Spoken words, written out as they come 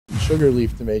sugar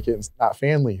leaf to make it, and not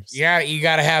fan leaves. Yeah, you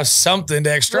got to have something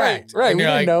to extract. Right. We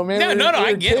didn't know, man. No,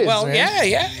 I get it. Well, man.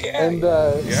 Yeah. And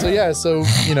so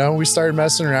you know, we started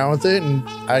messing around with it, and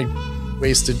I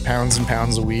wasted pounds and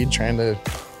pounds of weed trying to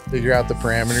figure out the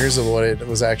parameters of what it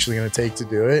was actually going to take to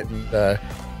do it. And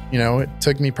you know, it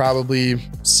took me probably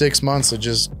 6 months of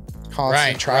just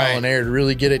constant trial and error to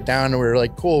really get it down to where,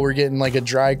 like, cool, we're getting like a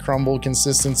dry crumble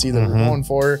consistency that we're going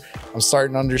for. I'm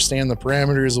starting to understand the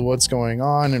parameters of what's going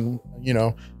on, and, you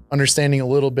know, understanding a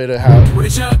little bit of how. We're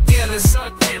Jug Dealers,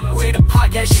 we're the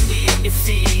podcast you need in your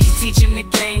feed, teaching the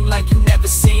game like you never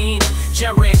seen.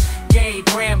 Jared, Gabe,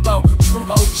 Rambo, true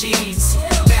OGs,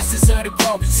 masters of the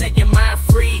globe, set your mind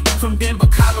free. From Denver,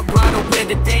 Colorado, where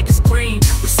the deck is green,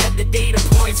 we set the data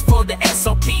points for the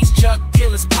SOPs. Jug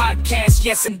Dealers Podcast,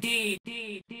 yes indeed.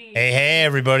 Hey,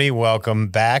 everybody. Welcome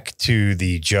back to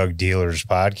the Jug Dealers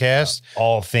Podcast.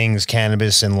 All things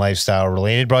cannabis and lifestyle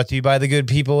related, brought to you by the good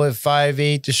people at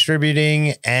 5-8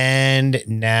 Distributing. And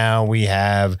now we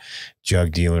have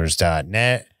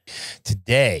JugDealers.net.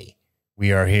 Today,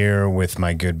 we are here with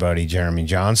my good buddy, Jeremy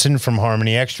Johnson from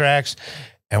Harmony Extracts.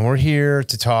 And we're here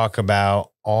to talk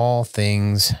about all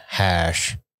things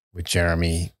hash with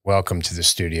Jeremy. Welcome to the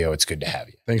studio. It's good to have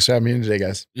you. Thanks for having me in today,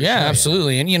 guys. Yeah,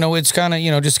 absolutely. And, you know, it's kind of,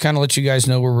 you know, just kind of let you guys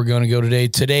know where we're going to go today.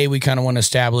 Today, we kind of want to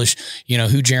establish, you know,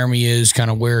 who Jeremy is, kind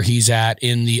of where he's at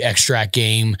in the extract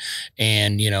game,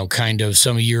 and, you know, kind of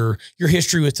some of your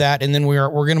history with that. And then we're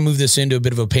going to move this into a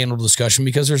bit of a panel discussion,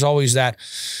 because there's always that,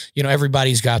 you know,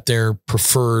 everybody's got their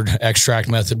preferred extract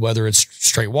method, whether it's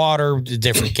straight water,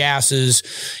 different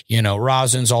gases, you know,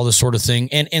 resins, all this sort of thing.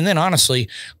 And then honestly,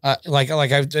 like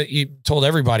I've told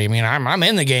everybody, I mean, I'm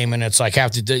in the game, and it's like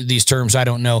half these terms I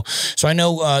don't know. So I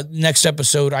know next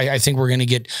episode, I think we're going to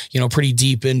get, you know, pretty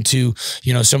deep into,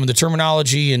 you know, some of the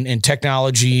terminology and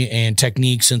technology and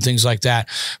techniques and things like that.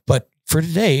 But for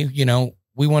today, you know,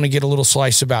 we want to get a little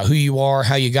slice about who you are,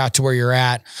 how you got to where you're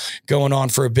at, going on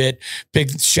for a bit.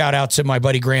 Big shout out to my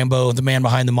buddy Grambo, the man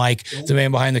behind the mic, the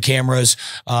man behind the cameras.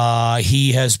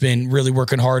 He has been really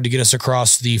working hard to get us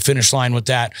across the finish line with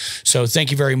that. So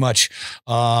thank you very much.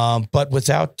 But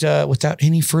without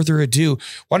any further ado,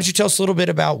 why don't you tell us a little bit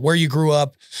about where you grew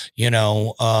up, you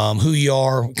know, who you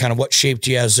are, kind of what shaped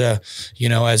you as a, you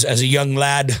know, as a young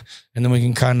lad, and then we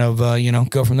can kind of, you know,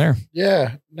 go from there.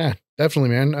 Yeah. Definitely,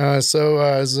 man. So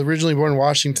I was originally born in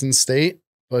Washington State,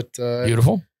 but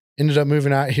Beautiful. Ended up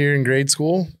moving out here in grade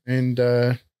school, and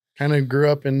kind of grew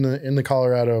up in the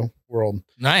Colorado world.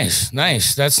 Nice.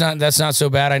 That's not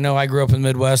so bad. I know I grew up in the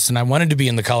Midwest, and I wanted to be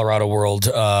in the Colorado world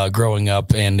growing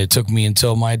up, and it took me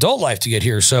until my adult life to get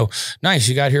here. So nice,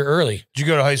 you got here early. Did you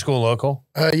go to high school local?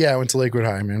 Yeah, I went to Lakewood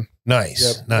High, man.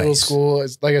 Nice. Yep, nice. Middle school.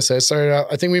 Like I said, I started out,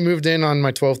 I think we moved in on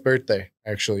my 12th birthday,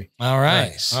 actually. All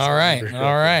right. Nice. All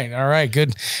right.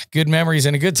 Good memories,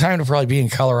 and a good time to probably be in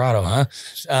Colorado, huh?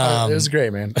 It was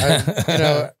great, man.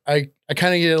 I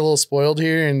kind of get a little spoiled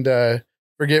here, and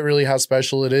forget really how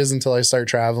special it is until I start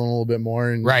traveling a little bit more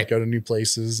and go to new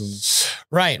places. And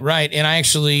Right. And I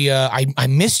actually, I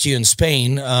missed you in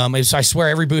Spain. I swear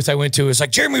every booth I went to was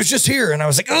like, Jeremy was just here. And I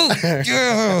was like, oh,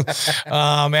 yeah.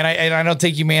 And I don't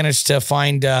think you managed to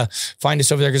find us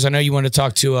over there, because I know you wanted to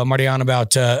talk to Mariana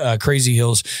about Crazy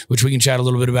Hills, which we can chat a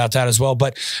little bit about that as well.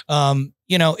 But,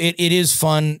 you know, it is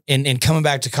fun, and coming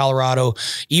back to Colorado,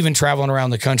 even traveling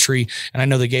around the country. And I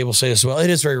know that Gabe will say this as well. It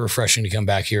is very refreshing to come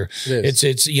back here.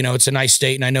 It's, you know, it's a nice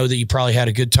state. And I know that you probably had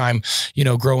a good time, you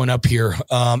know, growing up here.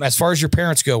 As far as your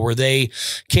parents go, were they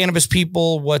cannabis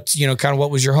people? What, you know, kind of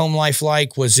what was your home life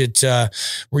like? Was it,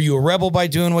 were you a rebel by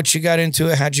doing what you got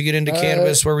into it? How'd you get into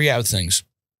cannabis? Where were you at with things?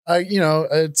 You know,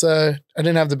 it's, I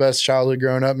didn't have the best childhood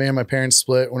growing up, man. My parents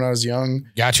split when I was young.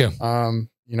 Gotcha.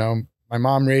 You know, my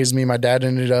mom raised me. My dad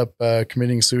ended up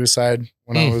committing suicide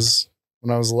when I was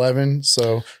 11.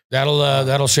 So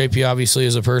that'll shape you, obviously,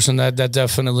 as a person. That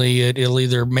definitely, it'll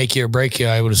either make you or break you,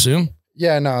 I would assume.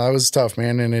 Yeah, no, that was tough,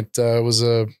 man. And it was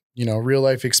a, you know, real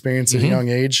life experience at a young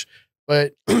age.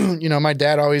 But, you know, my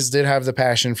dad always did have the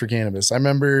passion for cannabis. I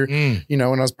remember, you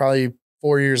know, when I was probably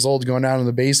 4 years old, going down in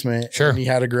the basement, and he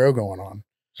had a grow going on.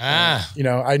 You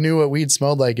know, I knew what weed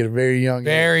smelled like at a very young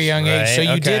age. So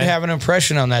you did have an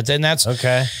impression on that. Then that's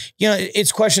okay. You know,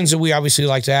 it's questions that we obviously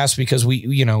like to ask, because we,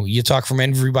 you know, you talk from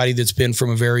everybody that's been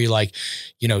from a very, like,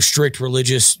 you know, strict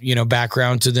religious, you know,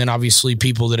 background, to then obviously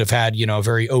people that have had, you know, a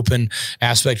very open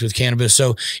aspect with cannabis.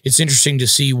 So it's interesting to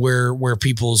see where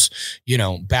people's, you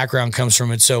know, background comes from.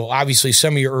 And so obviously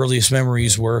some of your earliest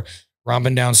memories were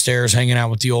romping downstairs, hanging out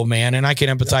with the old man. And I can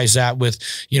empathize that with,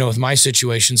 you know, with my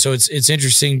situation. So it's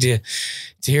interesting to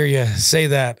hear you say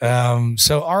that.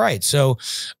 So, all right. So,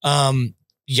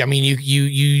 I mean,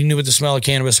 you knew what the smell of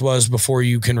cannabis was before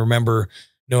you can remember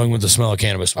knowing what the smell of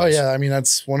cannabis was. Oh yeah. I mean,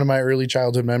 that's one of my early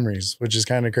childhood memories, which is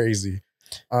kind of crazy.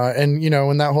 And you know,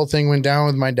 when that whole thing went down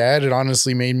with my dad, it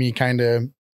honestly made me kind of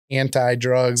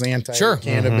anti-drugs,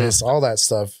 anti-cannabis, all that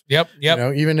stuff. Yep. You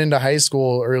know, even into high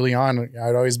school early on,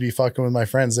 I'd always be fucking with my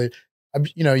friends.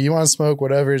 You know, you want to smoke,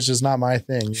 whatever. It's just not my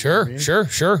thing. Sure.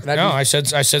 No, I said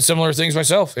similar things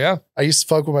myself. Yeah. I used to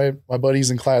fuck with my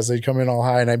buddies in class. They'd come in all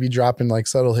high and I'd be dropping like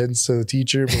subtle hints to the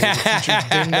teacher, but the teacher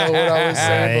didn't know what I was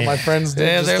saying, but my friends did.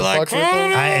 Yeah, they're like, fuck with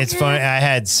them. It's funny. I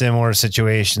had similar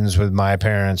situations with my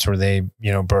parents where they,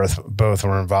 you know, both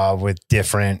were involved with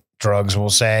different drugs, we'll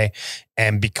say.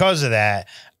 And because of that,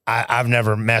 I've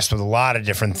never messed with a lot of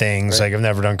different things. Right. Like I've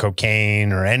never done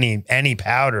cocaine or any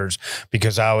powders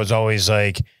because I was always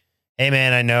like, hey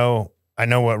man, I know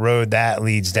what road that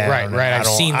leads down. Right. I've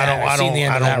seen that. I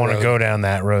don't want to go down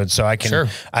that road. So I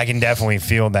can definitely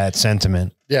feel that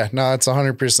sentiment. Yeah, no, it's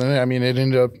 100%. I mean, it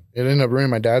ended up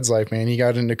ruining my dad's life, man. He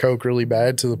got into coke really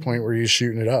bad to the point where he was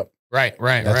shooting it up. Right.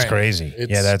 That's crazy.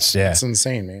 It's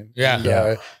insane, man. Yeah.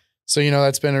 And, so, you know,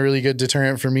 that's been a really good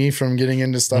deterrent for me from getting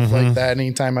into stuff like that.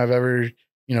 Anytime I've ever,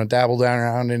 you know, dabbled down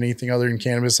around anything other than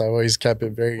cannabis, I've always kept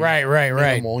it very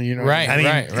minimal, you know.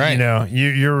 You know,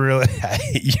 you're really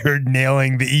you're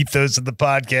nailing the ethos of the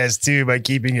podcast too by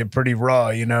keeping it pretty raw,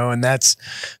 you know, and that's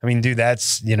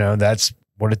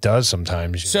what it does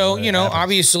sometimes. So, you know,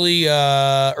 obviously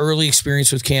early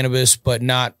experience with cannabis, but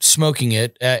not smoking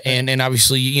it. And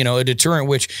obviously, you know, a deterrent,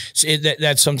 which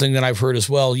that's something that I've heard as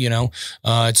well. You know,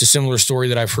 it's a similar story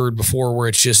that I've heard before where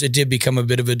it did become a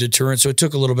bit of a deterrent. So it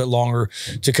took a little bit longer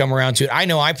to come around to it. I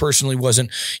know I personally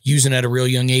wasn't using it at a real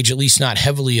young age, at least not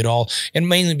heavily at all. And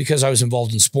mainly because I was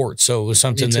involved in sports. So it was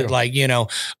something that like, you know,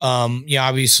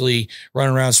 obviously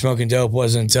running around smoking dope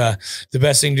wasn't the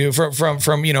best thing to do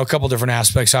from, you know, a couple different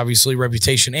aspects. Obviously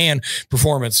reputation and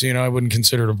performance. You know, I wouldn't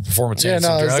consider it a performance. Yeah,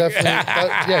 no, it's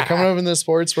definitely coming up in the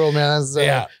sports world, man. That's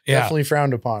definitely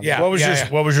frowned upon. Yeah. What was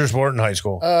your sport in high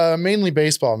school? Mainly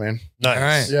baseball, man. Nice. All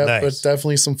right. Yeah, nice. But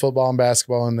definitely some football and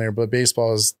basketball in there. But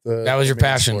baseball is that was your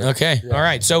passion. Sport. Okay. Yeah. All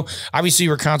right. So obviously you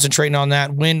were concentrating on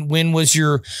that. When was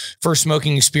your first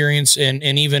smoking experience? And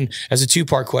even as a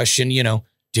 2-part question, you know,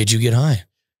 did you get high?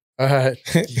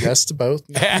 Yes to both.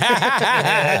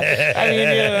 I mean, you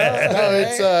know, no,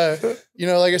 it's you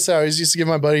know, like I said, I always used to give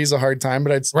my buddies a hard time,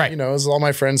 but you know, as all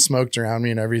my friends smoked around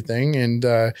me and everything, and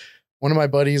one of my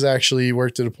buddies actually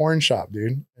worked at a porn shop,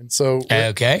 dude, and so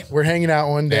we're hanging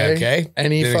out one day,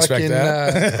 and he fucking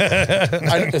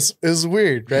it was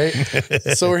weird, right?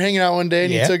 So we're hanging out one day,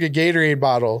 and he took a Gatorade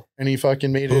bottle and he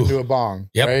fucking made it into a bong,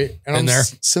 right? And I'm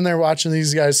sitting there watching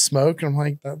these guys smoke, and I'm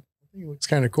like, that thing looks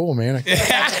kind of cool, man.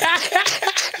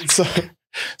 So I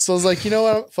was like, you know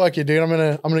what? Fuck it, dude. I'm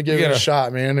gonna give it a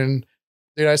shot, man. And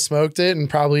dude, I smoked it, and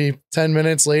probably 10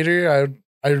 minutes later,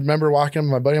 I remember walking up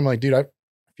to my buddy. I'm like, dude, I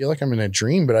feel like I'm in a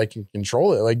dream, but I can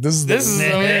control it. Like this is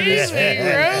amazing,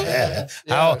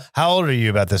 bro. How old are you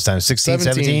about this time? 16,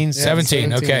 17?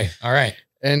 17. Okay. All right.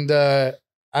 And I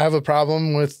have a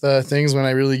problem with things when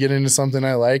I really get into something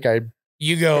I like.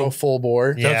 You go full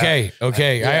bore. Yeah.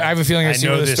 Okay. I have a feeling I see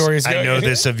where the story is going. I know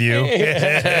this of you.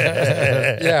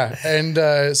 Yeah.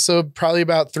 And so probably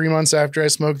about 3 months after I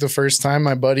smoked the first time,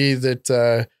 my buddy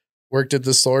that worked at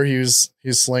the store, he was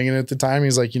slinging it at the time.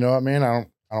 He's like, you know what, man, I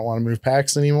don't want to move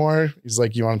packs anymore. He's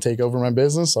like, you want to take over my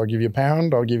business? I'll give you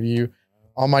 £1. I'll give you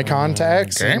all my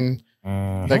contacts. Okay. And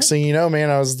next thing you know, man,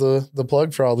 I was the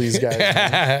plug for all these guys.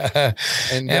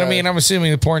 And I mean, I'm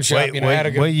assuming the porn shop, had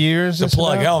a good, what year is the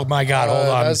plug? About? Oh my God, hold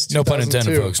on. No pun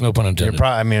intended, folks. No pun intended.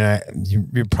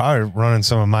 You're probably running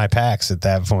some of my packs at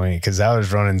that point, because I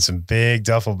was running some big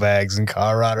duffel bags in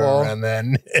Colorado around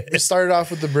then. We started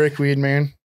off with the brickweed,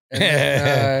 man. And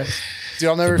then, dude,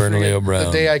 I'll never forget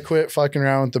the day I quit fucking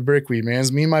around with the brickweed, man.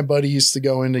 Me and my buddy used to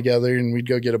go in together, and we'd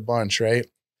go get a bunch, right?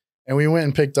 And we went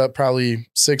and picked up probably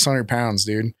 600 pounds,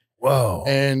 dude. Whoa.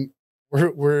 And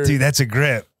we're dude, that's a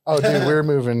grip. Oh, dude, we're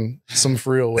moving some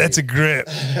for real weight. That's a grip.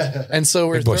 And so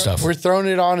we're throwing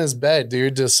it on his bed,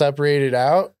 dude, to separate it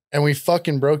out. And we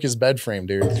fucking broke his bed frame,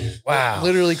 dude. Wow.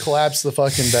 Literally collapsed the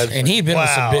fucking bed frame. And he'd been with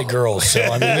some big girls. So,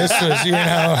 I mean, this was, you know,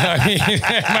 I mean.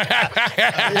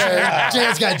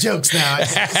 Jan's got jokes now.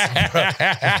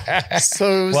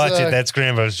 So it was, watch it. That's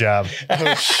Grambo's job.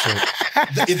 Oh, shit.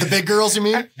 The big girls, you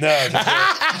mean? No,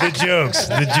 the jokes.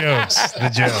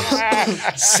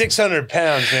 600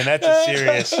 pounds, man. That's a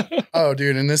serious. Oh,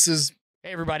 dude. And this is.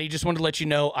 Hey, everybody, just wanted to let you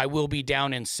know I will be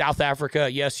down in South Africa.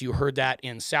 Yes, you heard that,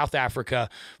 in South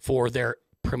Africa for their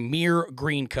Premier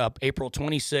Green Cup, April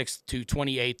 26th to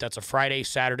 28th. That's a Friday,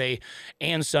 Saturday,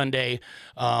 and Sunday.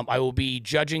 I will be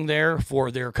judging there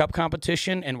for their cup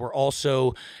competition, and we're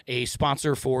also a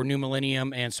sponsor for New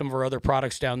Millennium and some of our other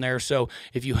products down there. So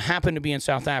if you happen to be in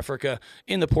South Africa,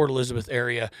 in the Port Elizabeth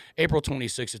area, April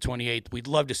 26th to 28th, we'd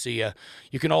love to see you.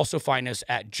 You can also find us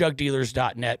at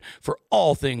jugdealers.net for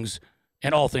all things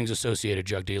associated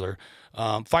Jug Dealer.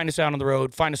 Find us out on the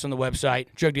road. Find us on the website,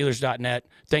 jugdealers.net.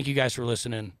 Thank you guys for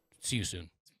listening. See you soon.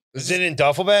 Was it in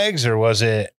duffel bags or was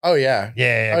it? Oh yeah.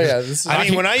 Yeah. Oh yeah. This is I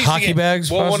mean, when I used hockey to get bags.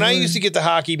 well, when I possibly? used to get the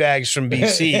hockey bags from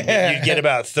BC, you'd get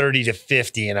about 30 to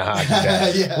 50 in a hockey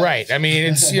bag. Yeah. Right. I mean,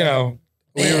 it's,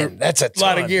 Man, that's a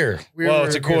lot ton. of gear. Well,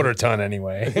 it's a quarter ton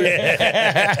anyway.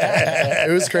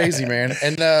 It was crazy, man.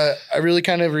 And I really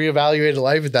kind of reevaluated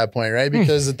life at that point, right?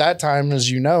 Because at that time,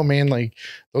 as you know, man, like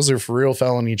those are for real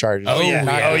felony charges. Oh, yeah.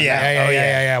 Not-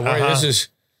 Yeah. Where this is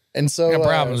And so got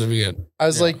problems if you get. I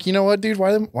was like, you know what, dude?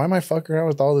 Why am I fucking around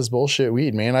with all this bullshit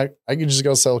weed, man? I could just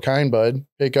go sell kind bud,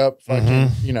 pick up fucking,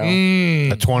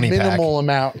 a 20 pack. minimal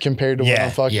amount compared to what Yeah.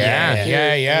 I'm fucking Yeah. doing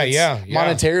here. Yeah.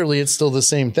 Monetarily, it's still the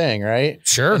same thing, right?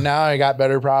 Sure. And now I got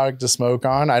better product to smoke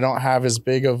on. I don't have as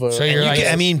big of a. So you're like,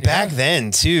 I mean, back then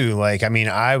too, like, I mean,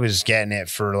 I was getting it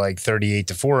for like 38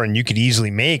 to 4 and you could easily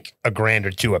make $1,000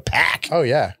 or $2 a pack. Oh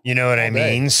yeah. You know what I All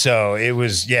day. mean? So it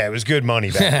was good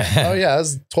money back then. Oh yeah. It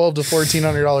was $1,200 to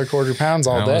 $1,400 quarter pounds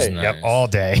all That was day. nice. Yep, all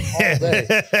day. All day.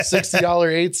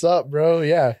 $60 eighths up, bro.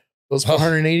 Yeah. Those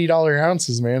 $480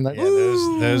 ounces, man. That, Yeah,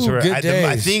 those were. good I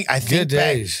days. think Good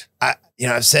back, days.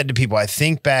 I've said to people, I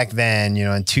think back then,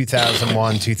 in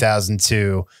 2001,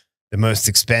 2002, the most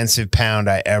expensive pound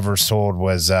I ever sold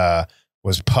was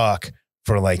Puck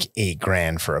for like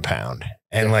 $8,000 for a pound.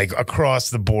 And like across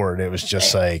the board, it was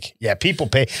just like, yeah, people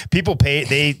pay,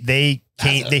 they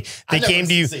came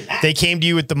to you, they came to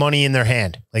you with the money in their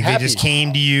hand. Like Happy. they just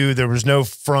came to you. There was no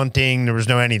fronting. There was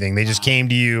no anything. They just came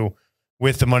to you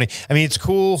with the money. I mean, it's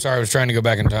cool. Sorry, I was trying to go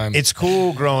back in time. It's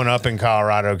cool growing up in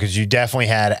Colorado because you definitely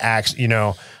had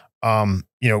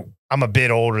I'm a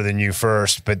bit older than you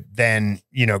first, but then,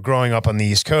 growing up on the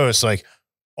East Coast, like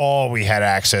all we had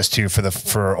access to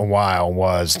for a while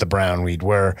was the brown weed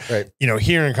where, Right.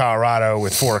 Here in Colorado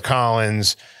with Fort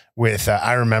Collins,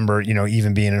 I remember,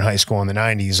 even being in high school in the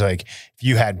 90s, like if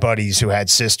you had buddies who had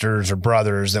sisters or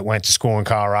brothers that went to school in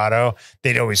Colorado,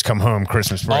 they'd always come home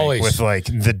Christmas break Always. with like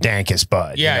the dankest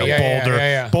bud.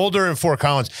 Yeah. Boulder and Fort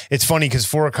Collins. It's funny because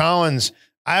Fort Collins,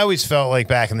 I always felt like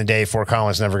back in the day, Fort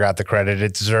Collins never got the credit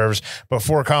it deserves, but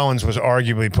Fort Collins was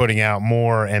arguably putting out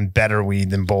more and better weed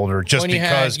than Boulder just When you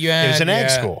because had- it was an ag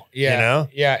school, Yeah.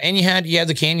 And you had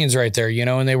the canyons right there,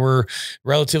 and they were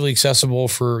relatively accessible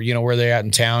for, where they're at in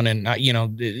town. And,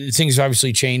 things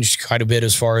obviously changed quite a bit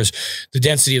as far as the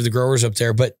density of the growers up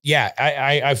there. But yeah,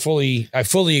 I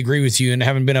fully agree with you and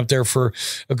haven't been up there for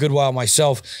a good while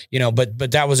myself,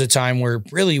 but that was a time where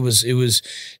really it was,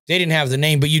 they didn't have the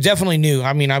name, but you definitely knew.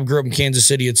 I mean, I grew up in Kansas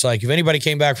City. It's like if anybody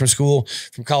came back from school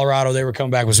from Colorado, they were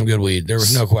coming back with some good weed. There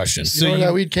was no question. you know where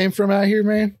that weed came from out here,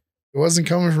 man? It wasn't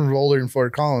coming from Boulder and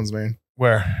Fort Collins, man.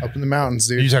 Where Up in the mountains,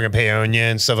 are dude. you talking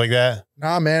Paonia and stuff like that?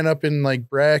 Nah, man, up in like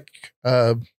Breck,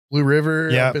 Blue River,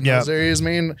 Yep, up in yep. those areas,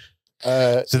 man.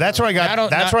 So that's where I got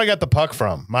where I got the puck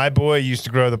from. My boy used to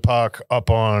grow the puck up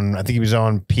on, I think he was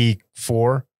on peak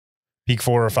 4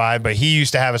 or 5, but he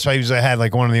used to have a spot. He had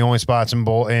like one of the only spots in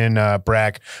Breck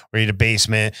where he had a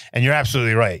basement. And you're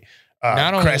absolutely right.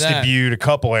 Not only Crested that- Butte, a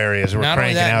couple areas were Not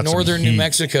only cranking that, out some northern New heat.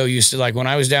 Mexico used to, like when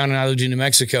I was down and I lived in New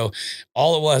Mexico,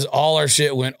 all our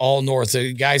shit went all north.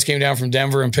 The guys came down from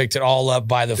Denver and picked it all up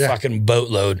by the fucking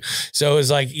boatload. So it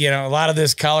was like, a lot of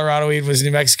this Colorado weed was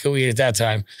New Mexico weed at that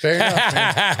time. Fair enough,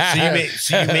 man.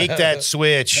 So you make that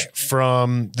switch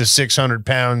from the 600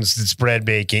 pounds that's bed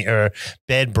breaking, the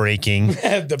bed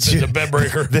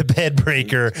breaker. the bed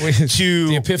breaker to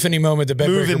The epiphany moment, the bed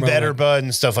breaker moving moment. better bud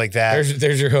and stuff like that.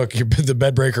 There's your hook, the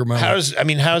bed breaker moment. How's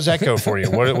that go for you?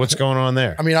 What's going on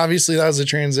there? I mean, obviously that was a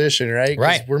transition, right? 'Cause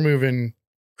Right. We're moving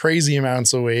crazy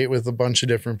amounts of weight with a bunch of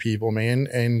different people, man.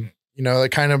 And, that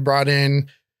kind of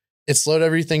it slowed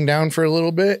everything down for a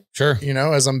little bit, Sure.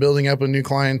 as I'm building up a new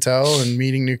clientele and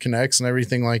meeting new connects and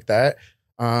everything like that.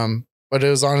 But it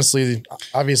was obviously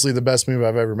the best move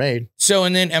I've ever made. So,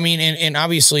 and then, I mean, and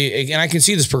obviously, and I can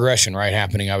see this progression, right,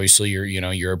 happening. Obviously,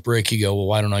 you're a brick, you go, well,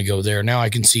 why don't I go there? Now I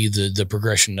can see the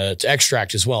progression to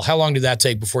extract as well. How long did that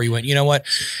take before you went, you know what?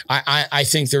 I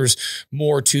think there's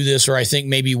more to this, or I think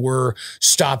maybe we're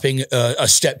stopping a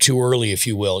step too early, if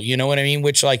you will. You know what I mean?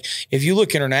 Which, like, if you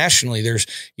look internationally, there's,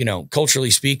 culturally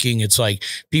speaking, it's like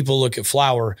people look at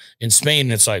flower in Spain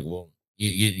and it's like, well,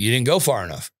 you didn't go far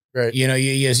enough. Right. You know,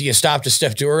 you stopped a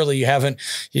step too early. You haven't,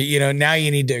 now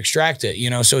you need to extract it,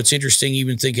 So it's interesting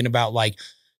even thinking about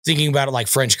it like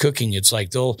French cooking. It's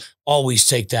like they'll always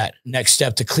take that next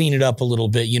step to clean it up a little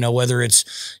bit, whether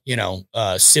it's,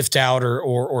 sift out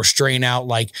or strain out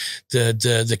like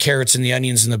the carrots and the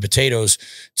onions and the potatoes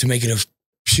to make it a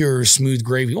pure, smooth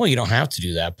gravy. Well, you don't have to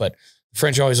do that, but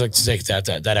French always like to take that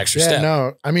extra step.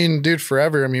 No, I mean, dude,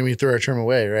 forever. I mean, we threw our trim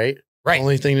away, right? Right. The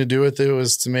only thing to do with it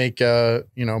was to make,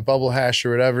 bubble hash or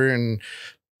whatever. And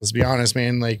let's be honest,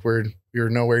 man, like we were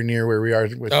nowhere near where we are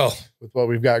with what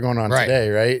we've got going on today.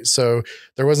 Right. So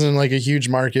there wasn't like a huge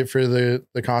market for the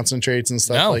concentrates and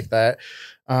stuff like that.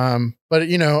 But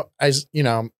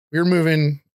we were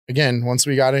moving again, once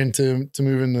we got into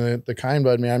moving the kind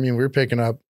bud, man, I mean, we were picking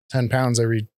up 10 pounds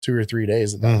every 2 or 3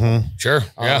 days at that point. Sure.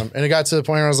 Yeah. And it got to the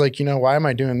point where I was like, why am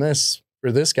I doing this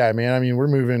for this guy, man? I mean, we're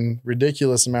moving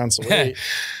ridiculous amounts of weight.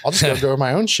 I'll just go grow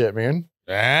my own shit, man.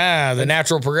 The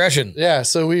natural progression. Yeah.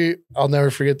 So I'll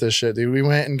never forget this shit, dude. We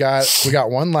went and we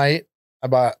got one light. I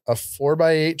bought a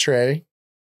 4x8 tray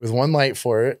with one light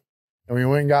for it. And we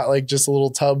went and got like just a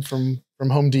little tub from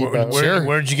Home Depot.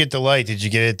 Where'd you get the light? Did you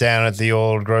get it down at the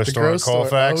old grocery store in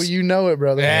Colfax? Oh, you know it,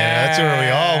 brother. Yeah, that's where we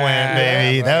all went,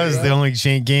 baby. Yeah, that was the only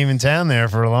game in town there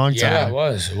for a long time. Yeah, it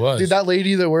was. Dude, that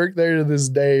lady that worked there to this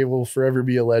day will forever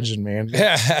be a legend, man.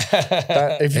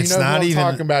 If you know what I'm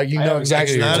talking about, you know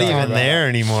exactly what what I'm I'm talking even about. there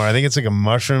anymore. I think it's like a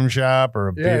mushroom shop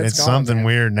or it's gone, something man.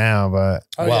 weird now, but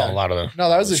Oh, a lot of them. No,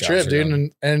 that was a trip, dude.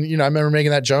 And I remember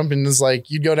making that jump, and it's like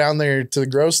you'd go down there to the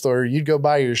grocery store, you'd go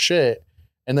buy your shit,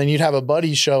 and then you'd have a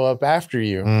buddy show up after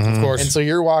you. Of course. And so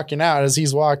you're walking out. As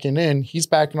he's walking in, he's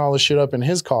packing all the shit up in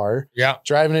his car,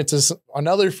 driving it to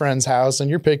another friend's house, and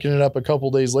you're picking it up a couple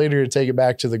days later to take it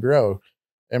back to the grow.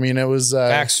 I mean, it was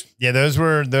facts. Yeah, those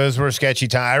were sketchy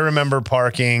times. I remember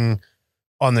parking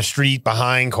on the street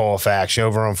behind Colfax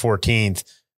over on 14th,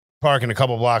 parking a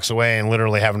couple blocks away and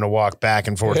literally having to walk back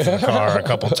and forth to the car a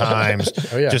couple times.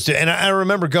 Oh, yeah. And I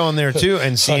remember going there too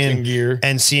and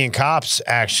seeing cops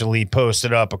actually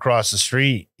posted up across the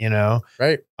street,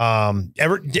 right.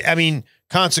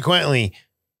 Consequently,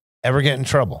 ever get in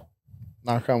trouble?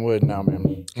 Knock on wood now,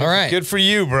 man. All right. Good for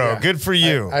you, bro. Yeah. Good for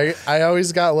you. I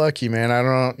always got lucky, man. I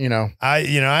don't, I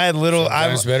had little,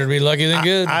 It's better to be lucky than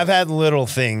good. I've had little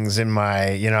things in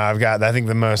my, I think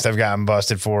the most I've gotten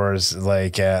busted for is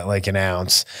like an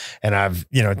ounce. And I've,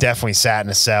 definitely sat in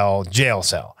a jail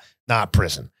cell, not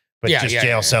prison, but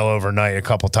jail cell overnight a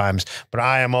couple times. But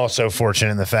I am also fortunate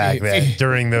in the fact that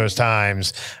during those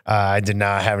times, I did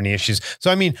not have any issues. So,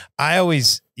 I mean, I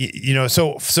always,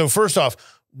 so first off,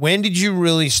 when did you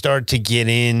really start to get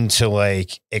into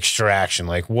like extraction?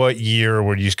 Like what year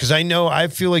were you? Because I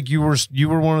feel like you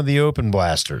were one of the open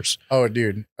blasters. Oh,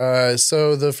 dude.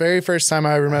 So the very first time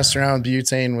I ever messed around with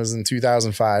butane was in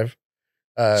 2005.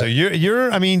 So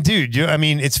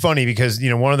it's funny because,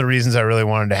 one of the reasons I really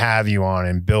wanted to have you on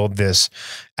and build this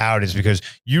out is because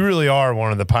you really are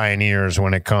one of the pioneers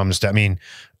when it comes to,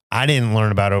 I didn't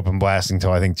learn about open blasting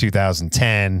until I think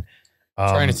 2010.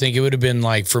 Trying to think, it would have been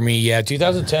like for me,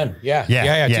 2010. Yeah.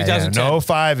 2010. No,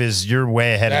 05 is you're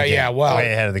way ahead of the game. Yeah, wow.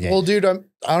 Way ahead of the game. Well, dude, I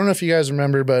don't know if you guys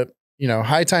remember, but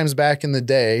High Times back in the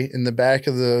day, in the back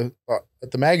of at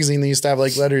the magazine, they used to have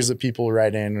like letters that people would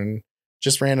write in and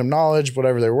just random knowledge,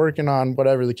 whatever they're working on,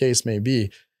 whatever the case may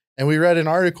be. And we read an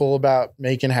article about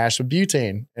making hash with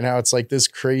butane and how it's like this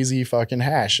crazy fucking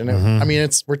hash. And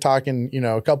we're talking,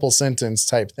 a couple sentence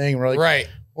type thing. We're like, right.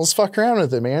 Well, let's fuck around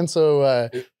with it, man.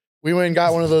 So, we went and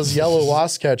got one of those yellow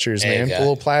wasp catchers, man. The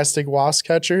little plastic wasp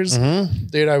catchers. Mm-hmm.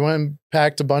 Dude, I went and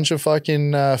packed a bunch of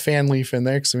fucking fan leaf in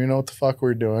there because we know what the fuck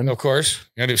we're doing. Of course.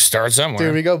 You gotta start somewhere.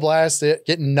 Dude, we go blast it,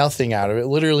 get nothing out of it.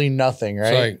 Literally nothing,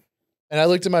 right? And I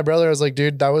looked at my brother. I was like,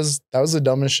 dude, that was the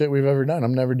dumbest shit we've ever done.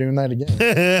 I'm never doing that again.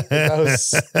 That was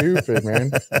stupid,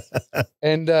 man.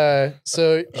 And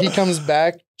so he comes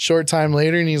back short time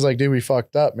later and he's like, dude, we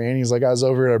fucked up, man. He's like, I was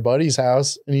over at our buddy's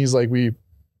house and he's like, we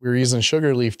were using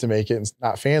sugar leaf to make it, and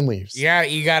not fan leaves. Yeah,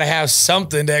 you got to have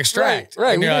something to extract.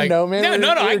 Right. We didn't know, man. No,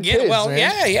 I get it. Well,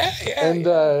 man. Yeah.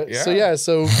 And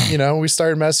so we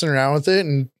started messing around with it,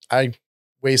 and I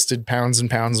wasted pounds and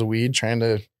pounds of weed trying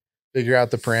to figure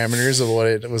out the parameters of what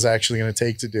it was actually going to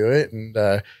take to do it. And,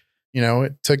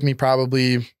 it took me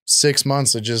probably 6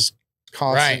 months of just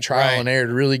constant trial and error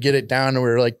to really get it down to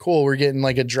where like, cool, we're getting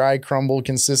like a dry crumble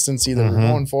consistency that we're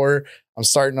going for. I'm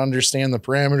starting to understand the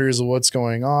parameters of what's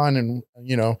going on and,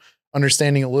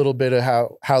 understanding a little bit of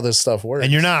how this stuff works.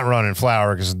 And you're not running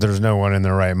flour because there's no one in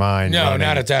their right mind. No,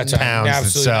 not at that time.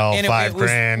 Pounds that sell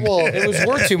 $5,000. Well, it was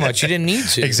worth too much. You didn't need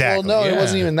to. Exactly. Well, no, it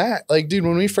wasn't even that. Like, dude,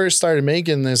 when we first started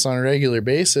making this on a regular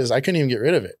basis, I couldn't even get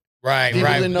rid of it. Right, People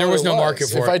right. didn't know There what was it no market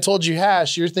If for I it. told you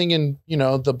hash, you're thinking,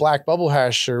 the black bubble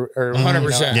hash or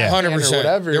 100%. Yeah. 100%.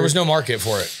 whatever. There was no market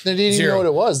for it. They didn't even Zero. know what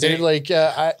it was. They They're like,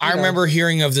 I remember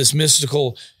hearing of this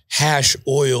mystical hash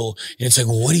oil, and it's like,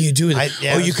 well, what do you do with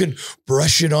it? You can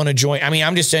brush it on a joint. I mean,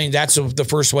 I'm just saying that's the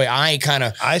first way I kind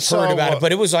of heard about it,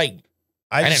 but it was like,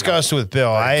 I discussed with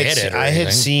Bill. I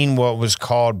had seen what was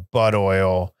called bud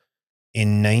oil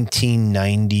in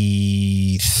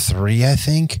 1993, I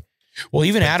think. Well,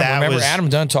 even Adam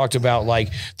Dunn talked about like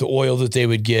the oil that they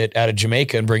would get out of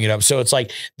Jamaica and bring it up. So it's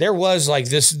like there was like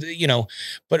this,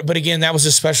 but again, that was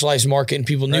a specialized market and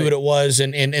people knew what it was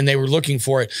and they were looking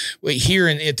for it here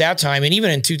at that time. And even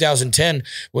in 2010,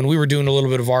 when we were doing a little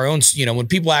bit of our own, when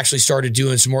people actually started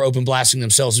doing some more open blasting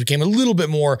themselves, it became a little bit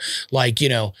more like, I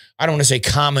don't want to say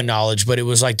common knowledge, but it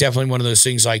was like definitely one of those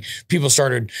things like people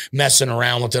started messing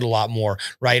around with it a lot more,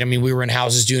 right? I mean, we were in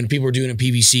houses people were doing it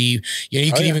PVC.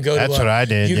 You can even go to That's what I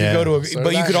did. You could go to,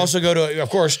 but you could also go to, of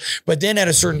course. But then at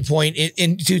a certain point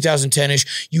in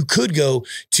 2010ish, you could go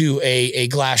to a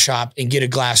glass shop and get a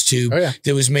glass tube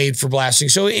that was made for blasting.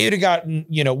 So it had gotten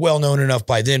well known enough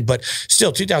by then. But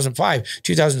still, 2005,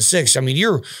 2006. I mean,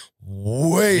 you're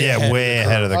way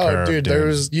ahead of the curve,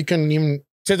 dude. You couldn't even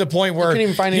to the point where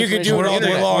you could do it all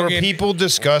day long. Were people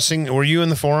discussing? Were you in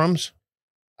the forums?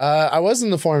 I was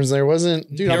in the forums. There wasn't,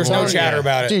 dude. There was no chatter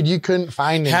about it, dude. You couldn't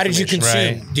find it. How did you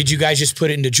consume? Right. Did you guys just put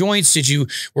it into joints?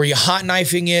 Were you hot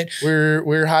knifing it?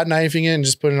 We're hot knifing it and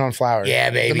just putting it on flour.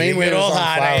 Yeah, baby. The main way was on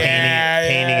flour.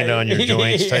 Painting it on your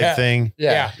joints type thing.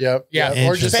 Yeah.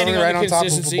 Or just throwing it right on top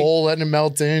of a bowl, letting it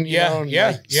melt in.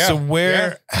 So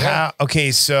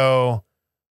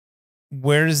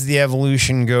where does the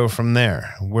evolution go from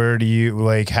there? Where do you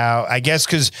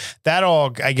because that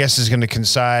all, is going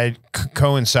to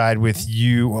coincide with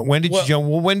you. When did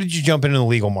you jump into the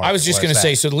legal market? I was just going to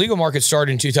say, so the legal market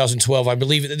started in 2012. I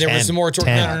believe there was the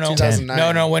moratorium. No,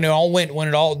 2009. No, when it all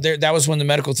that was when the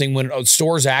medical thing, when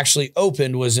stores actually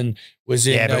opened was in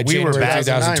January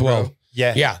 2012.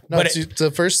 Yeah. No, but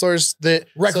the first stores that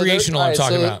recreational I'm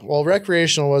talking about. Well,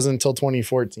 recreational wasn't until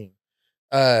 2014.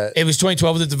 It was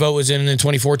 2012 that the vote was in, and then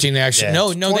 2014 they actually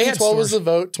no. 2012 was the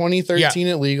vote. 2013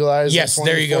 it legalized. Yes,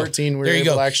 there you go. There you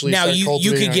go. Now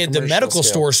you could get the medical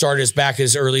store started back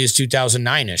as early as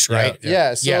 2009ish, right?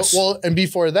 Yeah. And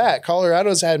before that,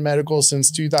 Colorado's had medical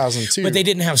since 2002, but they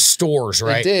didn't have stores,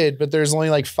 right? They did, but there's only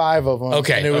like 5 of them.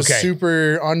 Okay, and it was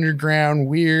super underground,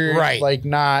 weird, right? Like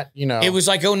not, It was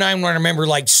like 09 when I remember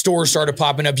like stores started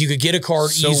popping up. You could get a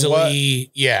card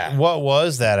easily. What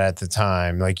was that at the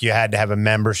time? Like you had to have a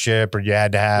membership or you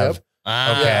had to have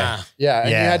and you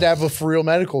had to have a for real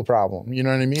medical problem. You know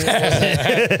what I mean?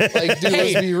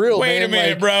 Let's be real. Wait a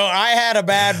minute, bro. I had a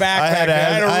bad back. I had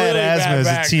asthma as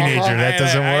a teenager. That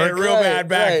doesn't work. I had a real bad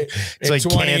back. It's like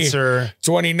cancer.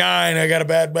 29. I got a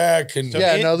bad back. And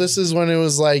this is when it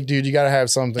was like, dude, you got to have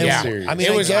something serious. I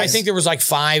mean, I think there was like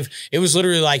 5. It was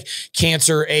literally like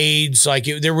cancer, AIDS. Like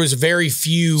there was very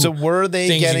few. So were they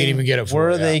things you could even get it for?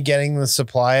 Were they getting the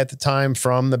supply at the time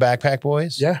from the Backpack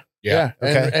Boys? Yeah.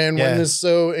 And when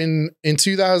in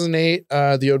 2008,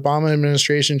 the Obama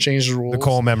administration changed the rules. The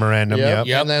Cole memorandum. Yep.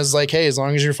 And that was like, hey, as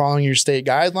long as you're following your state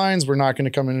guidelines, we're not going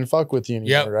to come in and fuck with you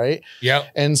anymore. Right.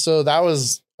 Yep. And so that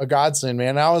was a godsend,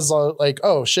 man. I was like,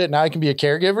 oh shit, now I can be a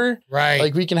caregiver. Right.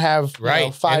 Like we can have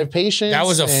 5 and patients. That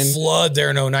was a flood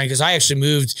there in 09 because I actually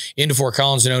moved into Fort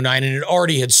Collins in 09 and it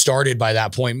already had started by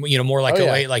that point, more like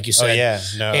 08, like you said.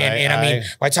 I mean,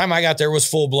 by the time I got there, it was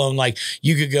full blown. Like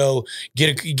you could go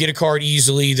get a card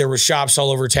easily. There were shops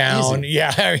all over town. Easy.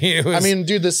 Yeah. I mean,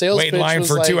 dude, the sales waiting line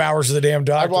for 2 hours of the damn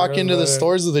doctor. I'd walk into the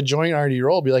stores with a joint already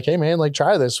rolled, be like, hey man, like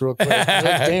try this real quick. Like,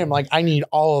 damn, like I need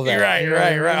all of that. Right.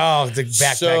 Oh, the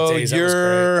backpack days.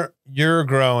 You're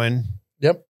growing.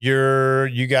 Yep.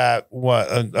 You got what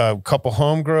a couple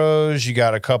home grows. You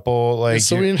got a couple it's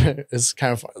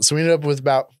kind of fun. So we ended up with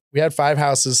we had 5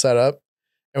 houses set up,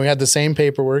 and we had the same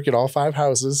paperwork at all 5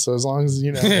 houses. So as long as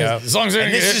as long as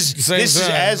this is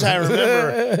as I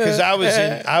remember, because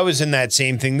I was in that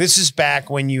same thing. This is back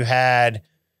when you had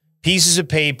pieces of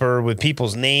paper with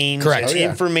people's names and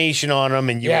information on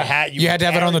them, and you had to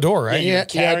have it on the door, right? You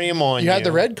carry them on. You had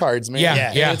the red cards, man.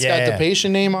 It's got the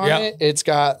patient name on it. It's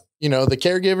got the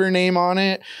caregiver name on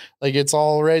it. Like it's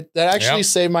all right. That actually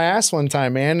saved my ass one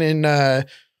time, man. In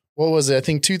what was it? I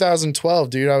think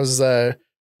 2012, dude. I was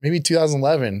maybe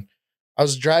 2011. I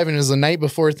was driving. It was the night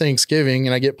before Thanksgiving,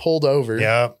 and I get pulled over.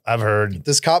 Yeah, I've heard.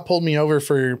 This cop pulled me over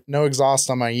for no exhaust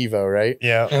on my Evo, right?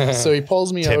 Yeah. So he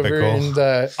pulls me over, and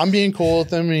I'm being cool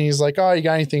with him, and he's like, "Oh, you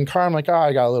got anything, car?" I'm like, "Oh,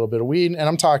 I got a little bit of weed," and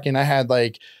I'm talking. I had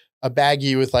like a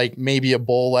baggie with like maybe a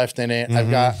bowl left in it. I've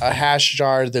got a hash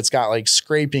jar that's got like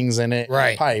scrapings in it, and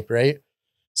a pipe, right?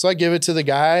 So I give it to the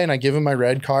guy and I give him my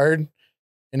red card,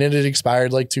 and it had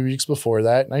expired like 2 weeks before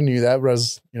that. And I knew that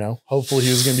was, hopefully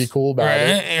he was going to be cool about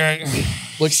it.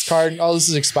 Looks at the card, oh, this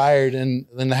is expired. And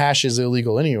then the hash is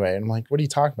illegal anyway. And I'm like, what are you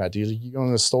talking about, dude? Like, you go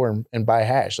in the store and buy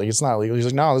hash. Like, it's not illegal. He's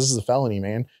like, no, this is a felony,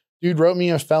 man. Dude wrote me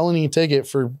a felony ticket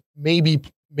for maybe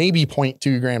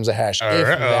 0.2 grams of hash, if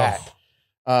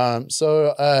that.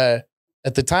 So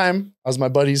at the time, I was my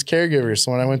buddy's caregiver.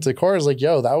 So when I went to court, I was like,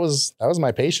 yo, that was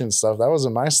my patient stuff. That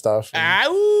wasn't my stuff.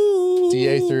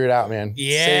 DA threw it out, man.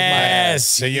 Yes.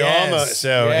 So you almost,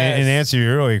 in answer to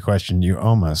your earlier question, you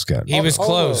almost got it. He was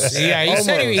close. Yeah,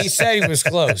 he said he was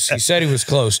close. He said he was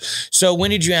close. So when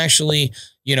did you actually,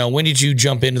 when did you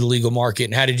jump into the legal market,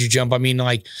 and how did you jump? I mean,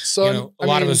 like, a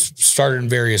lot of us started in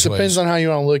various ways. Depends on how you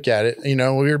want to look at it. We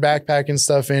were backpacking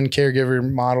stuff in caregiver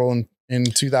model in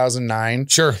 2009.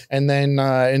 Sure. And then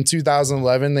in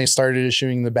 2011, they started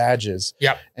issuing the badges.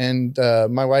 Yep. And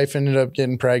my wife ended up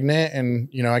getting pregnant, and,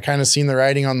 I kind of seen the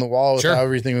writing on the wall with how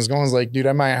everything was going. I was like, dude,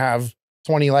 I might have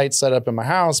 20 lights set up in my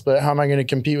house, but how am I going to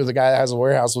compete with a guy that has a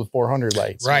warehouse with 400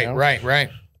 lights? Right.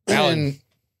 And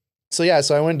so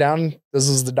I went down. This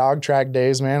is the dog track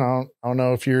days, man. I don't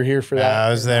know if you were here for that. I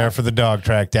was there for the dog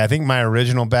track day. I think my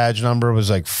original badge number was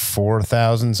like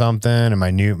 4,000 something, and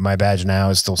my badge now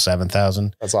is still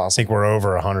 7,000. That's awesome. I think we're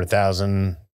over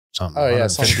 100,000 something. Oh yeah,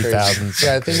 something crazy.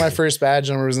 Yeah, I think my first badge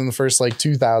number was in the first like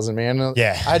 2,000, man.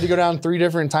 Yeah, I had to go down 3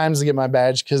 different times to get my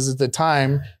badge because at the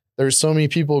time there's so many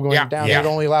people going down. They would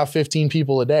only allow 15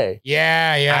 people a day.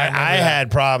 Yeah. I had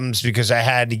problems because I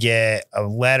had to get a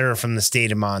letter from the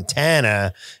state of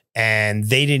Montana, and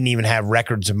they didn't even have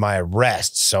records of my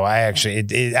arrests. So I actually,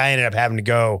 I ended up having to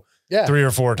go 3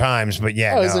 or 4 times. But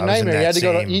it was a nightmare. You had to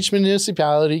go to each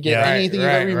municipality, get anything you've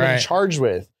ever been charged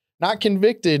with. Not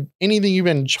convicted, anything you've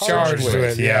been charged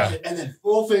with. Yeah. And then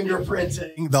full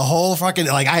fingerprinting, the whole fucking,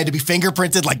 like, I had to be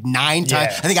fingerprinted like 9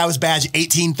 times. I think I was badge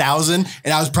 18,000,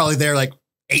 and I was probably there like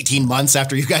 18 months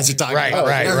after you guys are talking about.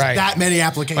 There's that many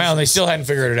applications. Well, they still hadn't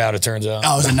figured it out, it turns out.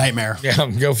 Oh, it was a nightmare. Yeah,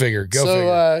 go figure. So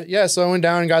I went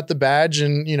down and got the badge,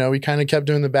 and, we kind of kept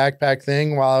doing the backpack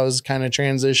thing while I was kind of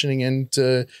transitioning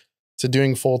into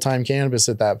doing full-time cannabis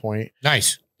at that point.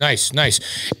 Nice.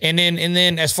 And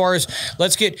then as far as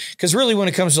because really when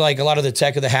it comes to like a lot of the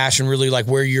tech of the hash and really like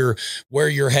where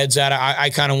your head's at, I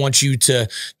kind of want you to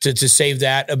save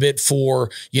that a bit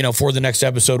for the next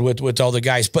episode with all the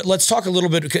guys. But let's talk a little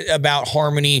bit about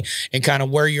Harmony and kind of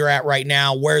where you're at right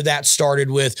now, where that started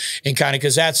with, and kind of,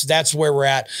 because that's where we're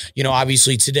at.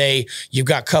 Obviously today you've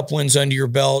got cup wins under your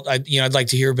belt. I'd like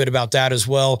to hear a bit about that as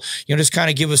well. Just kind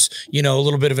of give us, a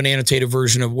little bit of an annotated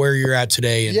version of where you're at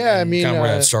today. And, kind of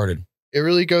where that started. It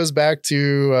really goes back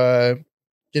to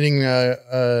getting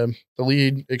the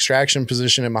lead extraction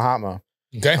position at Mahatma.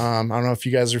 Okay. I don't know if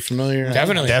you guys are familiar.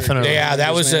 Definitely. Yeah,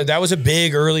 that was a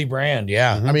big early brand.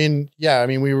 Yeah. I mean,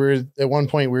 we were at one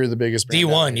point, we were the biggest brand.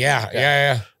 D1.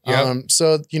 Yeah.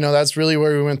 So, that's really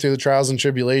where we went through the trials and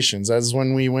tribulations. That's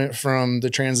when we went from the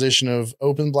transition of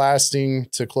open blasting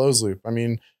to closed loop. I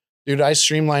mean, dude, I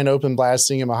streamlined open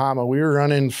blasting in Mahatma. We were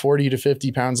running 40 to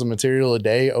 50 pounds of material a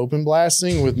day open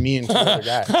blasting with me and 2 other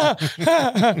guys.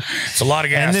 It's a lot of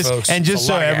gas, folks. And just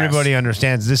so everybody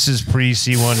understands, this is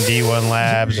pre-C1D1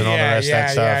 labs and all the rest of that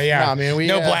stuff. Yeah. Nah, man,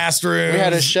 no blast rooms. We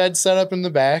had a shed set up in the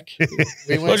back.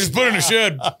 We'll just put in a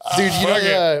shed. Dude,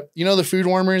 the food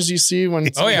warmers you see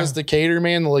when someone does the cater,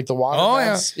 man, the water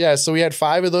baths? Yeah, so we had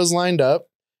 5 of those lined up.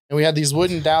 And we had these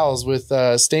wooden dowels with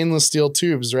stainless steel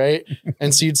tubes, right?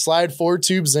 And so you'd slide 4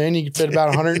 tubes in. You could fit about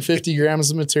 150 grams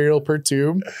of material per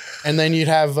tube. And then you'd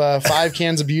have 5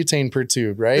 cans of butane per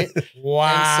tube, right?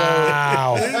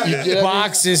 Wow. And so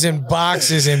boxes and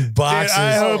boxes and boxes. Dude,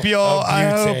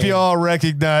 I hope y'all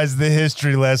recognize the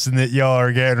history lesson that y'all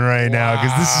are getting right now,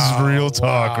 because this is real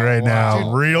talk now.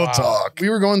 Dude, real talk. We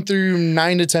were going through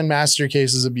 9 to 10 master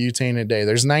cases of butane a day.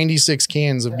 There's 96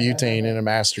 cans of butane in a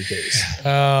master case.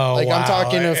 I'm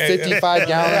talking a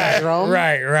 55-gallon drum.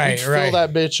 Right. Fill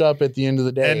that bitch up at the end of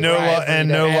the day.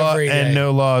 And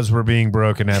no laws were being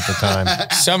broken at the time.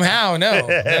 Somehow, no.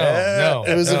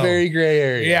 It was a very gray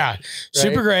area. Yeah,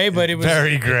 super gray, but it was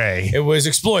very gray. It was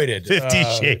exploited. 50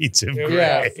 shades of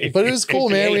gray. Yeah, but it was cool,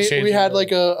 man. We had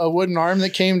like a wooden arm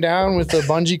that came down with a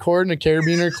bungee cord and a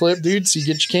carabiner clip, dude. So you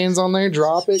get your cans on there,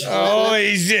 drop it.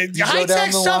 High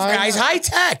tech stuff, guys. High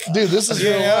tech, dude. This is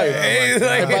real life.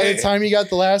 By the time you got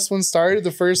the last last one started,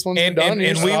 the first one done.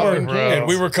 And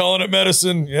we were calling it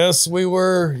medicine. Yes, we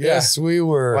were. Yes, we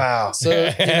were. Wow. So,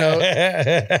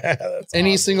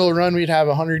 any single run, we'd have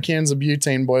 100 cans of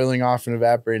butane boiling off and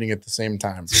evaporating at the same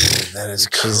time. That is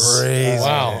crazy.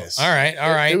 Wow. All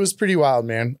right. It was pretty wild,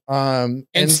 man.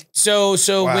 And so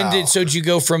did you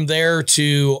go from there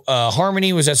to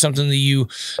Harmony? Was that something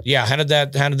that how did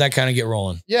that kind of get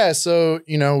rolling? Yeah. So,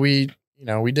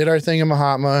 we did our thing in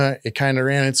Mahatma. It kind of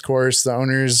ran its course. The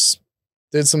owners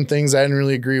did some things I didn't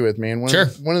really agree with, man. One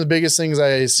of the biggest things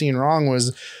I seen wrong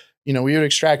was, we would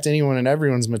extract anyone and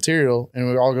everyone's material and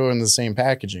we would all go in the same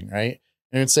packaging, right?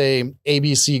 And it'd say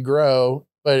ABC Grow,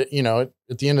 but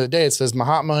at the end of the day, it says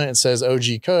Mahatma, it says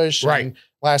OG Kush. Right. And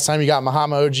last time you got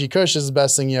Mahatma OG Kush is the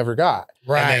best thing you ever got.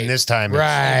 Right. And then this time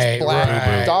it's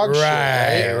black dog shit.